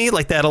on me,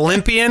 like that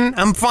Olympian.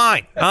 I'm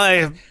fine.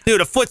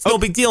 Dude, a foot's no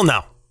big deal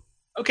now.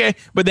 Okay,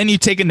 but then you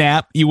take a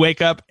nap, you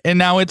wake up, and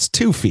now it's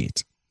 2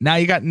 feet. Now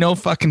you got no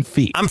fucking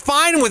feet. I'm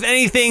fine with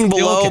anything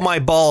below my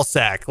ball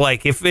sack.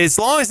 Like, as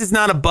long as it's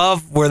not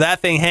above where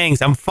that thing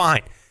hangs, I'm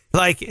fine.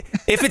 Like,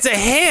 if it's a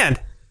hand,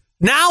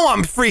 now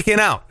I'm freaking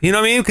out. You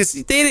know what I mean? Because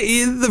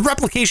the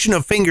replication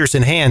of fingers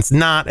and hands,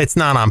 it's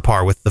not on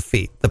par with the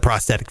feet, the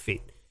prosthetic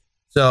feet.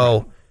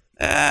 So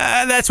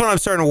that's when I'm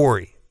starting to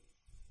worry.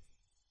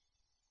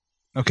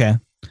 Okay.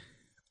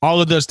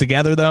 All of those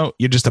together, though,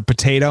 you're just a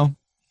potato.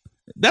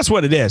 That's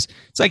what it is.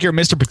 It's like you're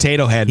Mr.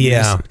 Potato Head.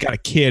 Yeah. You got a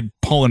kid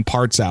pulling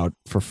parts out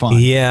for fun.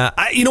 Yeah.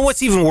 You know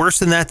what's even worse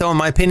than that, though, in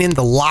my opinion?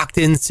 The locked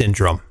in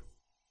syndrome.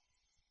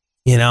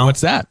 You know?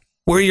 What's that?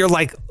 Where you're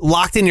like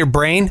locked in your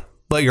brain,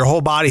 but your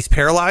whole body's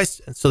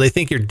paralyzed. And so they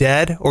think you're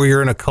dead or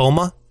you're in a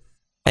coma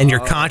and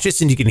you're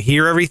conscious and you can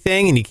hear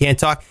everything and you can't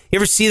talk. You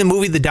ever see the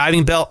movie The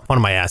Diving Bell? What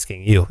am I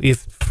asking you?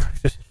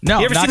 No.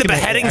 You ever see the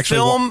beheading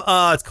film?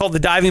 It's called The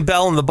Diving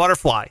Bell and the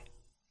Butterfly.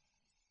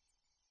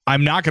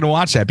 I'm not going to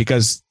watch that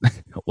because,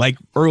 like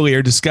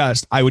earlier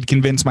discussed, I would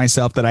convince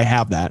myself that I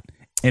have that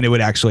and it would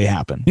actually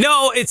happen.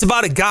 No, it's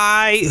about a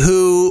guy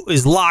who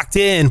is locked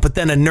in, but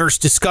then a nurse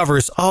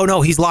discovers, oh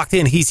no, he's locked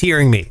in. He's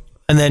hearing me.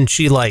 And then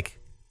she like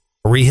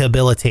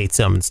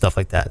rehabilitates him and stuff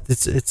like that.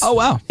 It's oh,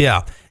 wow.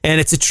 Yeah. And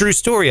it's a true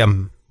story.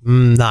 I'm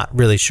not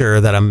really sure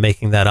that I'm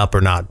making that up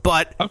or not,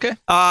 but okay.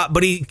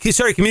 But he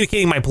started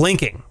communicating by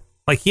blinking.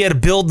 Like he had to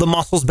build the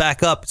muscles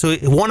back up. So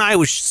one eye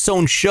was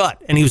sewn shut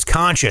and he was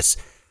conscious.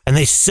 And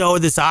they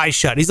sewed this eye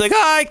shut. He's like,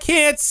 I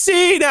can't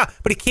see now.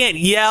 But he can't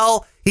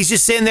yell. He's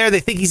just sitting there. They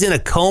think he's in a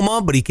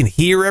coma, but he can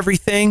hear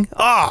everything.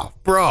 Oh,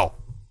 bro.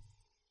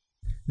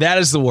 That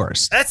is the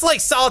worst. That's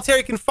like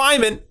solitary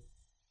confinement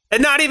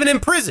and not even in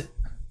prison.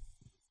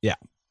 Yeah.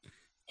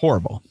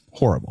 Horrible.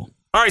 Horrible.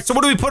 All right, so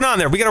what do we put on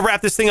there? We got to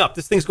wrap this thing up.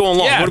 This thing's going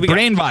long. Yeah, what do we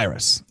brain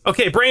virus.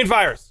 Okay, brain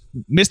virus.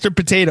 Mr.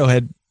 Potato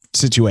Head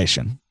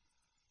situation.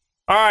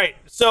 All right,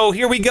 so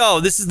here we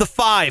go. This is the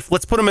 5.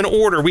 Let's put them in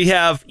order. We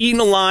have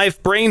eaten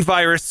alive, brain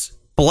virus,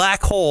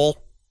 black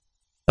hole,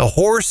 a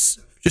horse,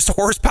 just a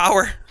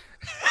horsepower.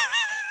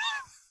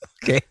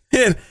 Okay.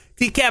 And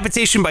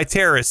decapitation by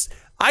terrorists.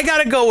 I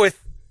got to go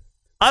with,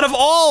 out of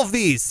all of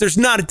these, there's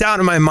not a doubt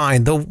in my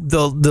mind,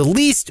 the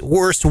least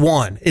worst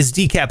one is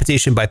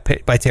decapitation by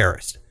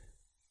terrorists.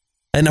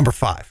 At number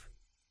 5.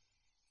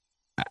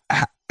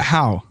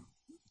 How?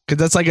 Because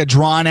that's like a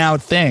drawn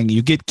out thing.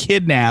 You get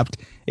kidnapped.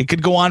 It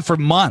could go on for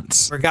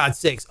months. For God's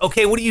sakes.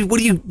 Okay, what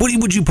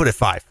would you put at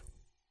 5?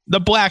 The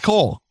black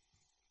hole.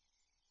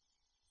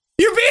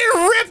 You're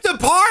being ripped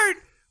apart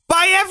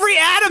by every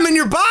atom in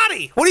your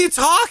body. What are you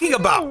talking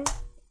about?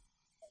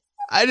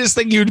 I just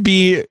think you'd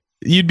be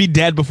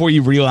dead before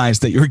you realize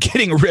that you're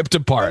getting ripped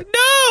apart.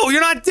 No,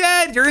 you're not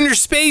dead. You're in your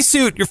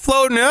spacesuit. You're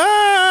floating.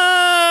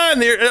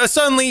 And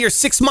suddenly you're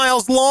 6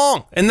 miles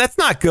long. And that's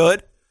not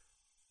good.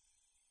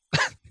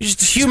 You're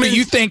just human. So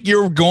you think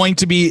you're going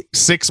to be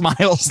 6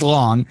 miles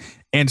long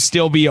and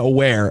still be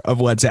aware of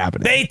what's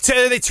happening. They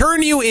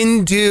turn you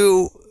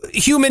into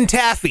human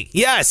taffy.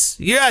 Yes,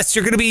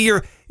 you're going to be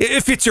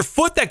if it's your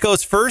foot that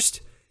goes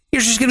first,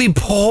 you're just going to be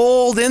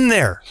pulled in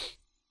there.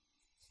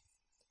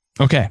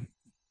 Okay.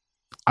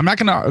 I'm not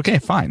going to. Okay,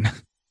 fine.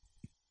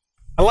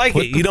 I like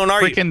it. You don't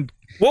argue.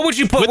 What would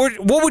you put?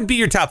 What would be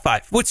your top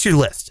 5? What's your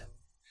list?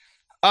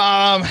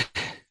 It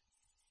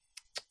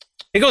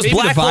goes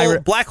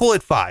black hole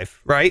at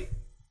 5, right?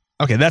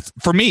 Okay, that's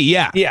for me.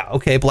 Yeah. Yeah.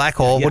 Okay. Black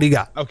hole. Yeah. What do you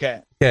got?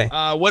 Okay.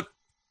 What?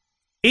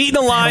 Eaten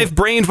alive,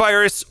 brain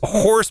virus,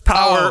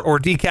 horsepower, or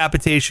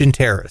decapitation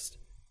terrorist.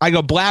 I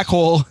go black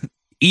hole,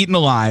 eaten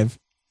alive,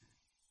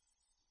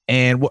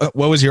 and what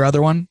was your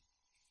other one?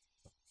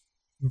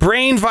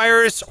 Brain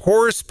virus,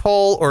 horse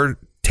pull, or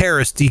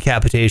terrorist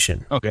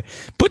decapitation. Okay.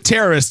 Put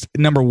terrorist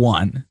number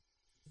 1.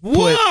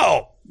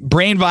 Whoa.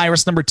 Brain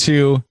virus number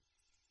 2.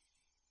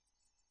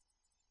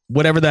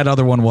 Whatever that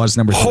other one was,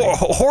 number 3.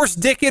 Horse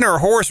dicking or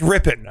horse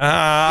ripping?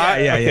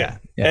 Yeah.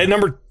 And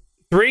number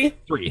 3?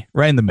 3,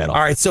 right in the middle.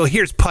 All right, so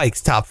here's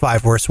Pike's top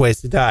 5 worst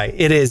ways to die.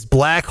 It is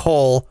black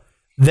hole,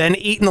 then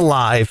eaten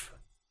alive,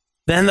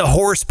 then the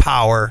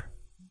horsepower,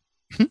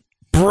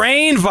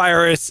 brain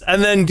virus,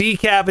 and then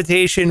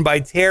decapitation by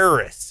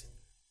terrorists.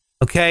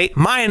 Okay,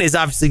 mine is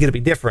obviously going to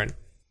be different.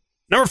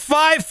 Number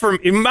 5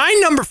 my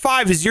number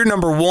 5 is your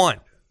number 1.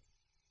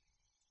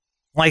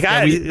 Like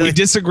we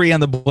disagree on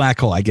the black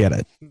hole. I get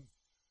it.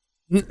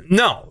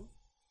 No.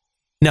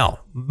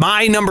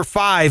 My number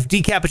 5,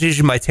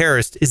 decapitation by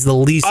terrorist, is the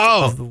least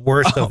of the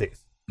worst of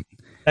these.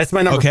 That's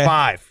my number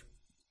 5.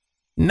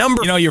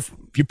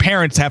 Your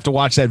parents have to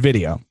watch that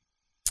video.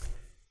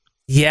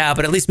 Yeah,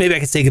 but at least maybe I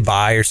can say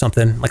goodbye or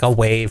something. Like I'll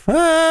wave.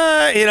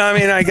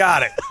 I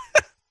got it.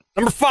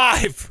 Number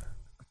 5.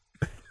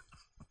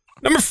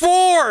 Number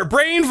 4,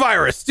 brain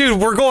virus. Dude,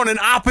 we're going in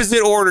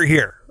opposite order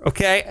here.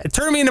 Okay,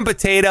 turn me into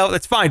potato.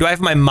 That's fine. Do I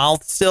have my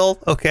mouth still?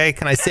 Okay,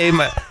 can I say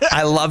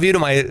I love you to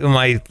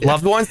my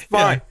loved ones?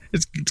 Fine. Yeah.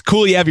 It's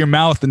cool you have your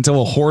mouth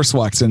until a horse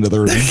walks into the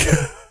room.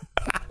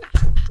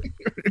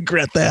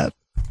 Regret that.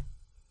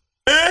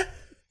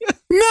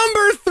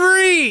 Number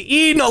 3,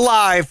 eaten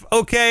alive.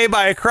 Okay,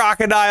 by a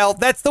crocodile.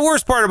 That's the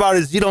worst part about it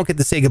is you don't get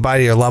to say goodbye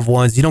to your loved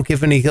ones. You don't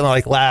give any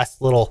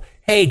last little.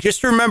 Hey,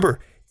 just remember,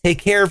 take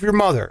care of your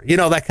mother.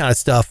 That kind of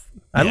stuff.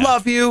 I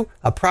love you.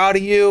 I'm proud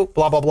of you.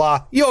 Blah, blah,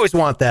 blah. You always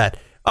want that.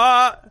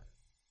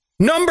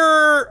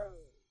 Number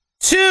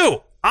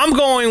 2, I'm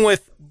going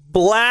with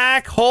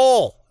black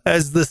hole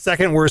as the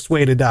second worst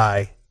way to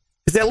die.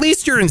 Because at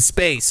least you're in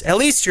space. At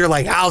least you're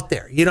out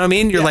there. You know what I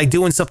mean? You're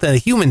doing something that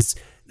humans,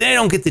 they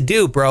don't get to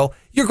do, bro.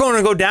 You're going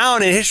to go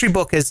down in history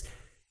book as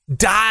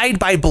died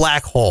by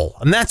black hole.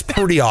 And that's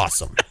pretty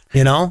awesome.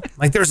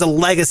 There's a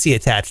legacy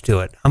attached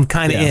to it. I'm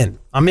kind of in.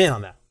 I'm in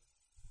on that.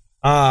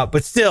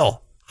 But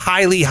still,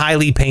 highly,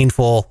 highly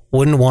painful.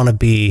 Wouldn't want to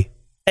be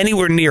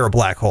anywhere near a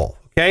black hole.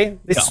 Okay?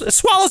 It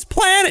swallows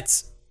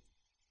planets.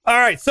 All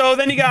right. So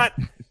then you got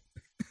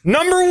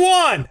number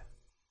 1,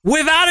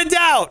 without a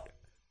doubt,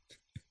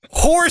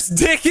 horse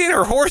dicking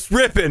or horse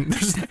ripping.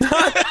 There's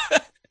not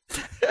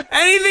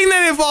anything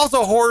that involves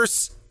a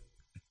horse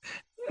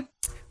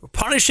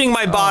punishing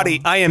my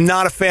body. I am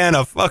not a fan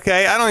of.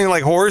 Okay? I don't even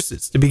like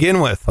horses to begin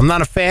with. I'm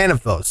not a fan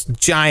of those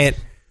giant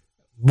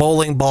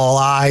bowling ball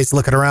eyes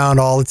looking around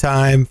all the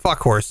time. Fuck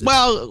horses.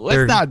 Well,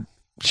 let's not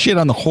shit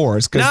on the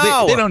horse because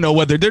they don't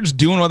know they're just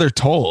doing what they're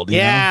told. You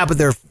know? But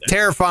they're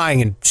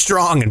terrifying and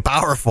strong and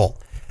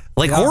powerful.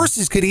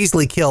 Horses could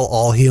easily kill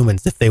all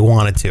humans if they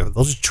wanted to.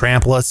 They'll just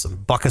trample us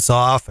and buck us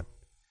off.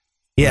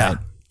 Right.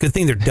 Good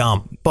thing they're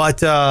dumb.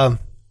 But a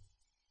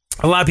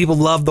lot of people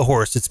love the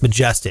horse. It's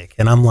majestic.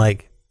 And I'm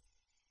like,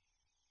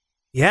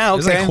 yeah,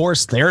 okay. There's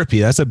horse therapy.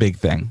 That's a big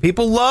thing.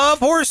 People love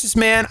horses,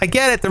 man. I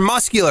get it. They're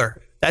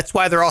muscular. That's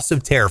why they're also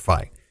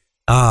terrifying.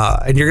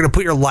 And you're going to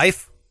put your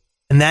life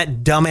in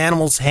that dumb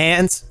animal's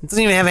hands? It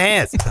doesn't even have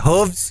hands. It's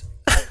hooves.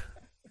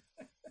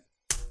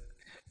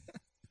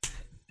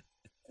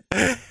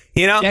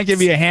 Can't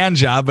give you a hand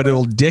job, but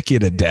it'll dick you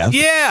to death.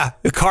 Yeah.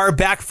 The car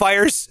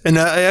backfires. And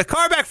a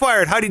car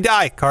backfired. How'd he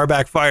die? Car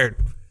backfired.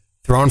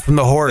 Thrown from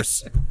the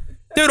horse.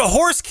 Dude, a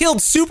horse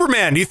killed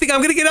Superman. Do you think I'm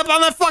going to get up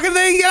on that fucking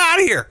thing? Get out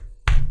of here.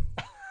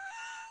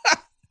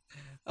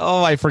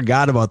 Oh, I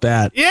forgot about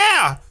that.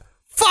 Yeah.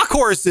 Fuck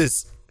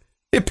horses.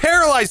 It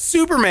paralyzed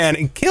Superman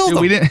and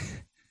killed him.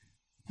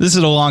 This is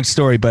a long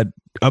story, but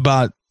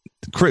about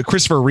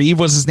Christopher Reeve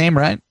was his name,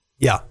 right?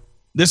 Yeah.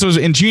 This was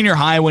in junior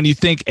high when you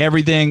think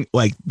everything,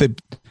 the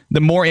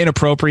more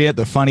inappropriate,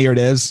 the funnier it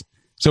is.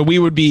 So we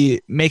would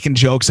be making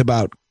jokes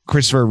about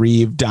Christopher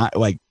Reeve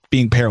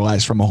being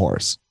paralyzed from a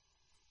horse.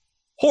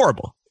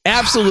 Horrible.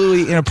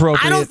 Absolutely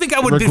inappropriate. I don't think I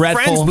would be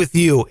friends with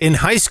you in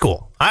high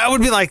school. I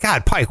would be like,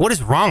 God, Pike, what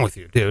is wrong with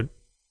you, dude?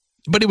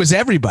 But it was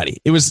everybody.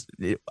 There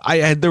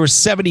were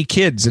 70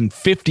 kids and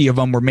 50 of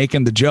them were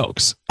making the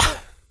jokes.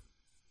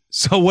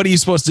 So what are you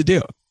supposed to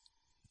do?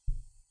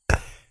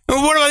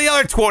 What about the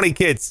other 20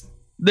 kids?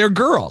 They're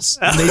girls.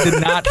 And they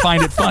did not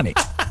find it funny.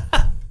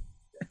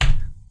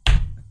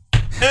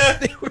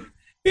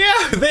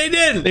 Yeah, they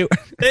didn't.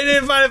 They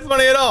didn't find it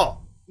funny at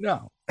all.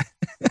 No.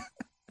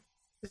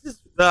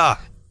 All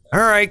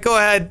right, go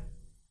ahead.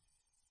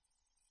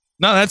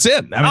 No, that's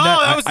it. I mean,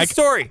 that was the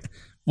story.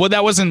 Well,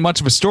 that wasn't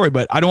much of a story,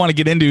 but I don't want to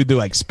get into the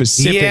like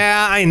specific.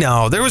 Yeah, I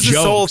know. There was this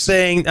whole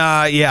thing.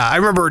 Yeah, I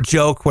remember a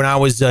joke when I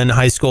was in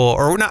high school,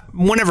 or not,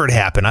 whenever it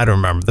happened. I don't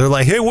remember. They're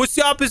like, "Hey, what's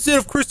the opposite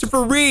of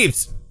Christopher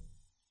Reeves?"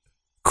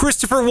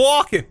 Christopher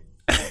Walken.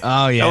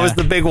 Oh yeah, that was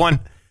the big one.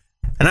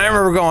 And I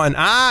remember going,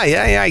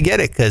 yeah, I get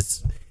it,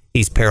 because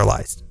he's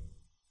paralyzed,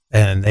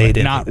 and they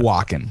didn't not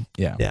walking.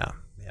 Yeah.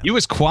 He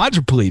was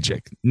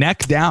quadriplegic,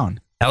 neck down.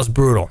 That was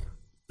brutal.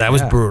 That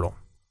was brutal.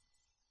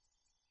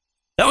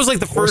 That was like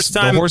the first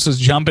time. The horse was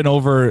jumping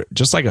over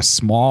just like a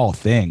small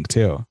thing,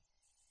 too.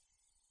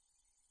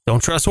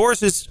 Don't trust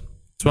horses.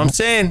 That's what I'm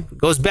saying. It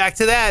goes back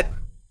to that.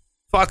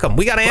 Fuck them.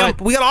 We got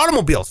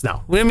automobiles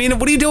now. I mean,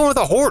 what are you doing with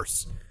a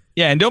horse?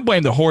 Yeah, and don't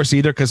blame the horse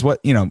either, because why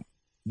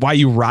are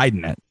you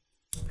riding it?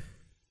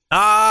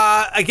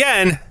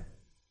 Again,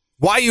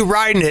 why you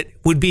riding it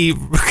would be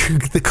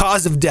the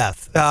cause of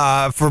death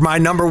for my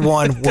number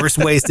one worst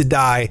ways to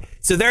die.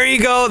 So there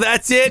you go.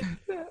 That's it.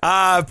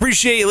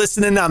 Appreciate you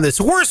listening on this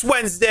Worst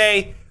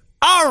Wednesday.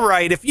 All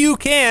right. If you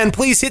can,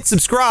 please hit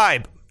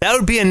subscribe. That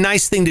would be a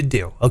nice thing to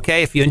do.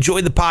 Okay. If you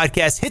enjoyed the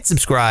podcast, hit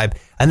subscribe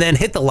and then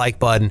hit the like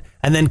button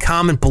and then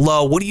comment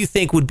below. What do you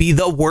think would be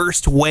the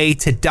worst way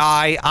to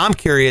die? I'm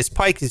curious.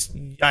 Pike,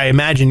 I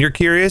imagine you're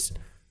curious.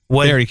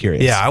 Very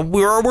curious. Yeah.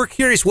 We're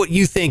curious what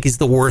you think is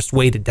the worst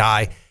way to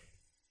die.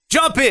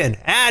 Jump in,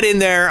 add in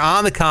there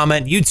on the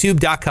comment,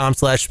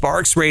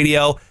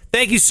 youtube.com/SparksRadio.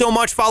 Thank you so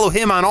much. Follow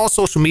him on all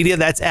social media.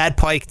 That's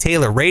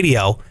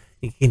 @PikeTaylorRadio.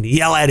 You can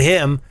yell at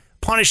him,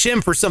 punish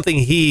him for something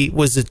he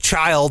was a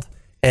child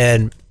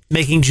and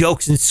making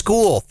jokes in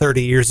school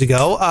 30 years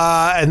ago.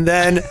 And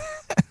then,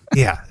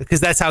 yeah, because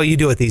that's how you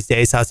do it these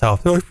days. That's how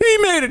he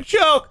made a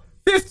joke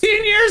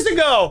 15 years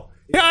ago.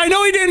 Yeah, I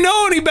know he didn't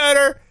know any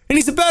better, and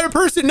he's a better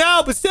person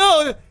now, but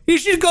still, he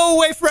should go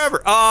away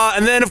forever.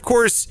 And then, of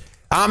course,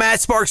 I'm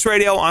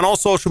 @SparksRadio on all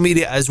social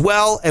media as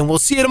well, and we'll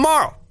see you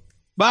tomorrow.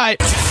 Bye.